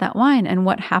talking about that wine and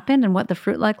what happened and what the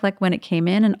fruit looked like when it came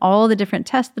in and all the different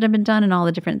tests that have been done and all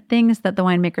the different things that the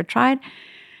winemaker tried.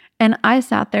 And I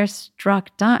sat there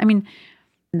struck dumb. I mean,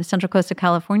 in the Central Coast of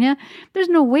California, there's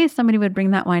no way somebody would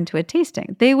bring that wine to a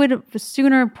tasting. They would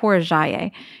sooner pour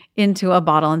Jaillet into a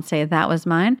bottle and say, that was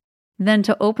mine, than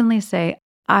to openly say,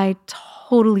 I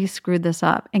totally screwed this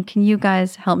up. And can you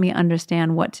guys help me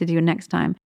understand what to do next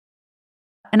time?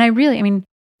 And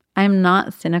I'm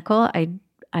not cynical. I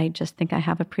just think I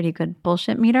have a pretty good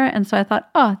bullshit meter. And so I thought,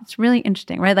 oh, it's really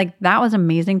interesting, right? Like that was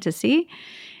amazing to see.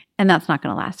 And that's not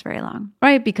going to last very long,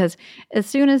 right? Because as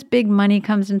soon as big money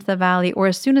comes into the valley, or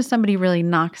as soon as somebody really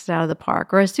knocks it out of the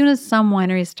park, or as soon as some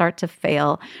wineries start to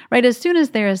fail, right? As soon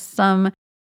as there is some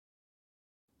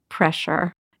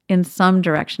pressure in some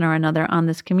direction or another on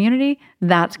this community,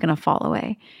 that's going to fall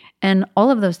away. And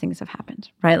all of those things have happened,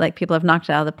 right? Like people have knocked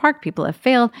it out of the park, people have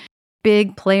failed.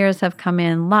 Big players have come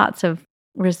in, lots of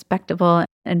respectable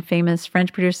and famous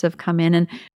French producers have come in. And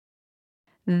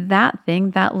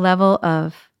that level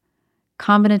of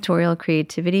combinatorial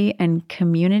creativity and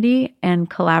community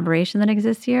and collaboration that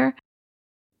exists here,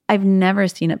 I've never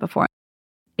seen it before.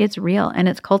 It's real and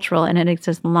it's cultural and it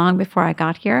exists long before I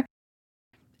got here.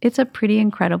 It's a pretty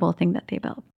incredible thing that they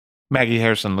built. Maggie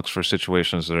Harrison looks for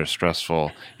situations that are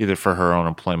stressful, either for her own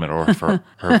employment or for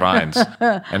her vines,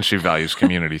 and she values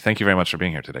community. Thank you very much for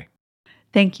being here today.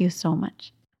 Thank you so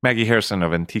much. Maggie Harrison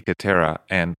of Antica Terra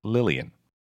and Lillian.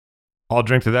 I'll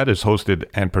Drink to That is hosted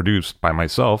and produced by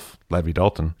myself, Levi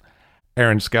Dalton.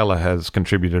 Aaron Scala has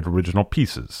contributed original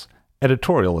pieces.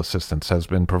 Editorial assistance has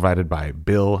been provided by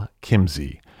Bill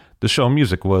Kimsey. The show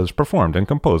music was performed and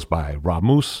composed by Rob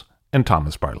Moose and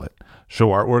Thomas Bartlett. Show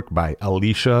artwork by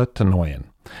Alicia Tenoyan.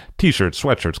 T-shirts,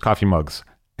 sweatshirts, coffee mugs,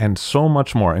 and so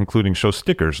much more, including show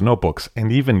stickers, notebooks,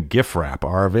 and even gift wrap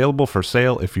are available for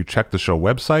sale if you check the show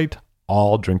website,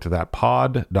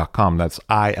 alldrinktothatpod.com. That's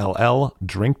ILL,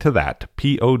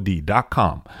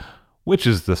 drinktothatpod.com, which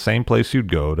is the same place you'd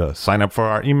go to sign up for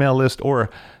our email list or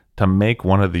to make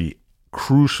one of the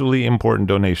crucially important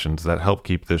donations that help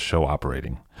keep this show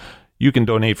operating. You can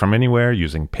donate from anywhere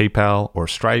using PayPal or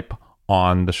Stripe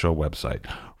on the show website.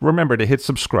 Remember to hit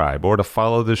subscribe or to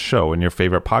follow this show in your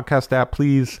favorite podcast app,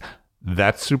 please.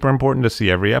 That's super important to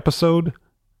see every episode.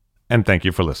 And thank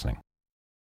you for listening.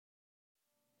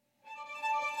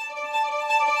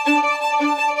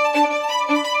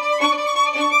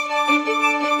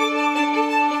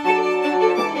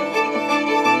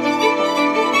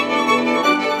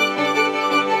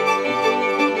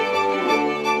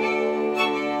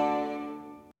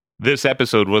 This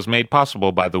episode was made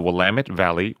possible by the Willamette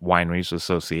Valley Wineries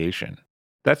Association.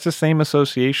 That's the same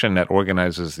association that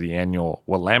organizes the annual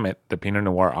Willamette the Pinot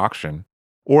Noir Auction,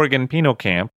 Oregon Pinot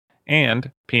Camp,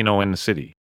 and Pinot in the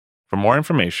City. For more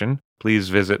information, please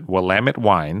visit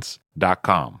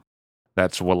willamettewines.com.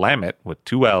 That's Willamette with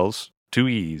 2 L's, 2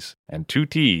 E's, and 2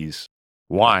 T's,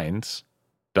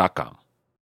 wines.com.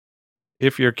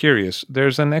 If you're curious,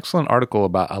 there's an excellent article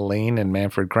about Elaine and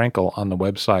Manfred Krankel on the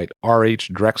website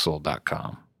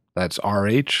rhdrexel.com. That's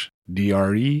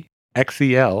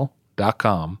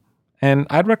rhdrexel.com. And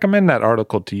I'd recommend that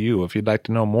article to you if you'd like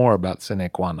to know more about Sine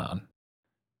Qua Non.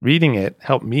 Reading it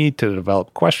helped me to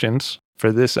develop questions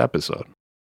for this episode.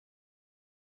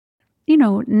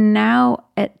 Now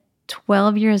at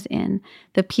 12 years in,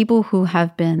 the people who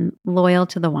have been loyal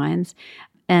to the wines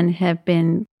and have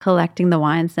been collecting the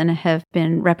wines and have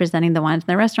been representing the wines in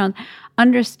their restaurants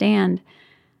understand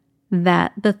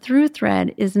that the through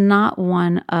thread is not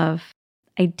one of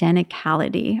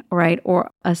identicality, right, or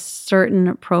a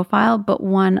certain profile, but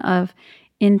one of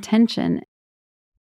intention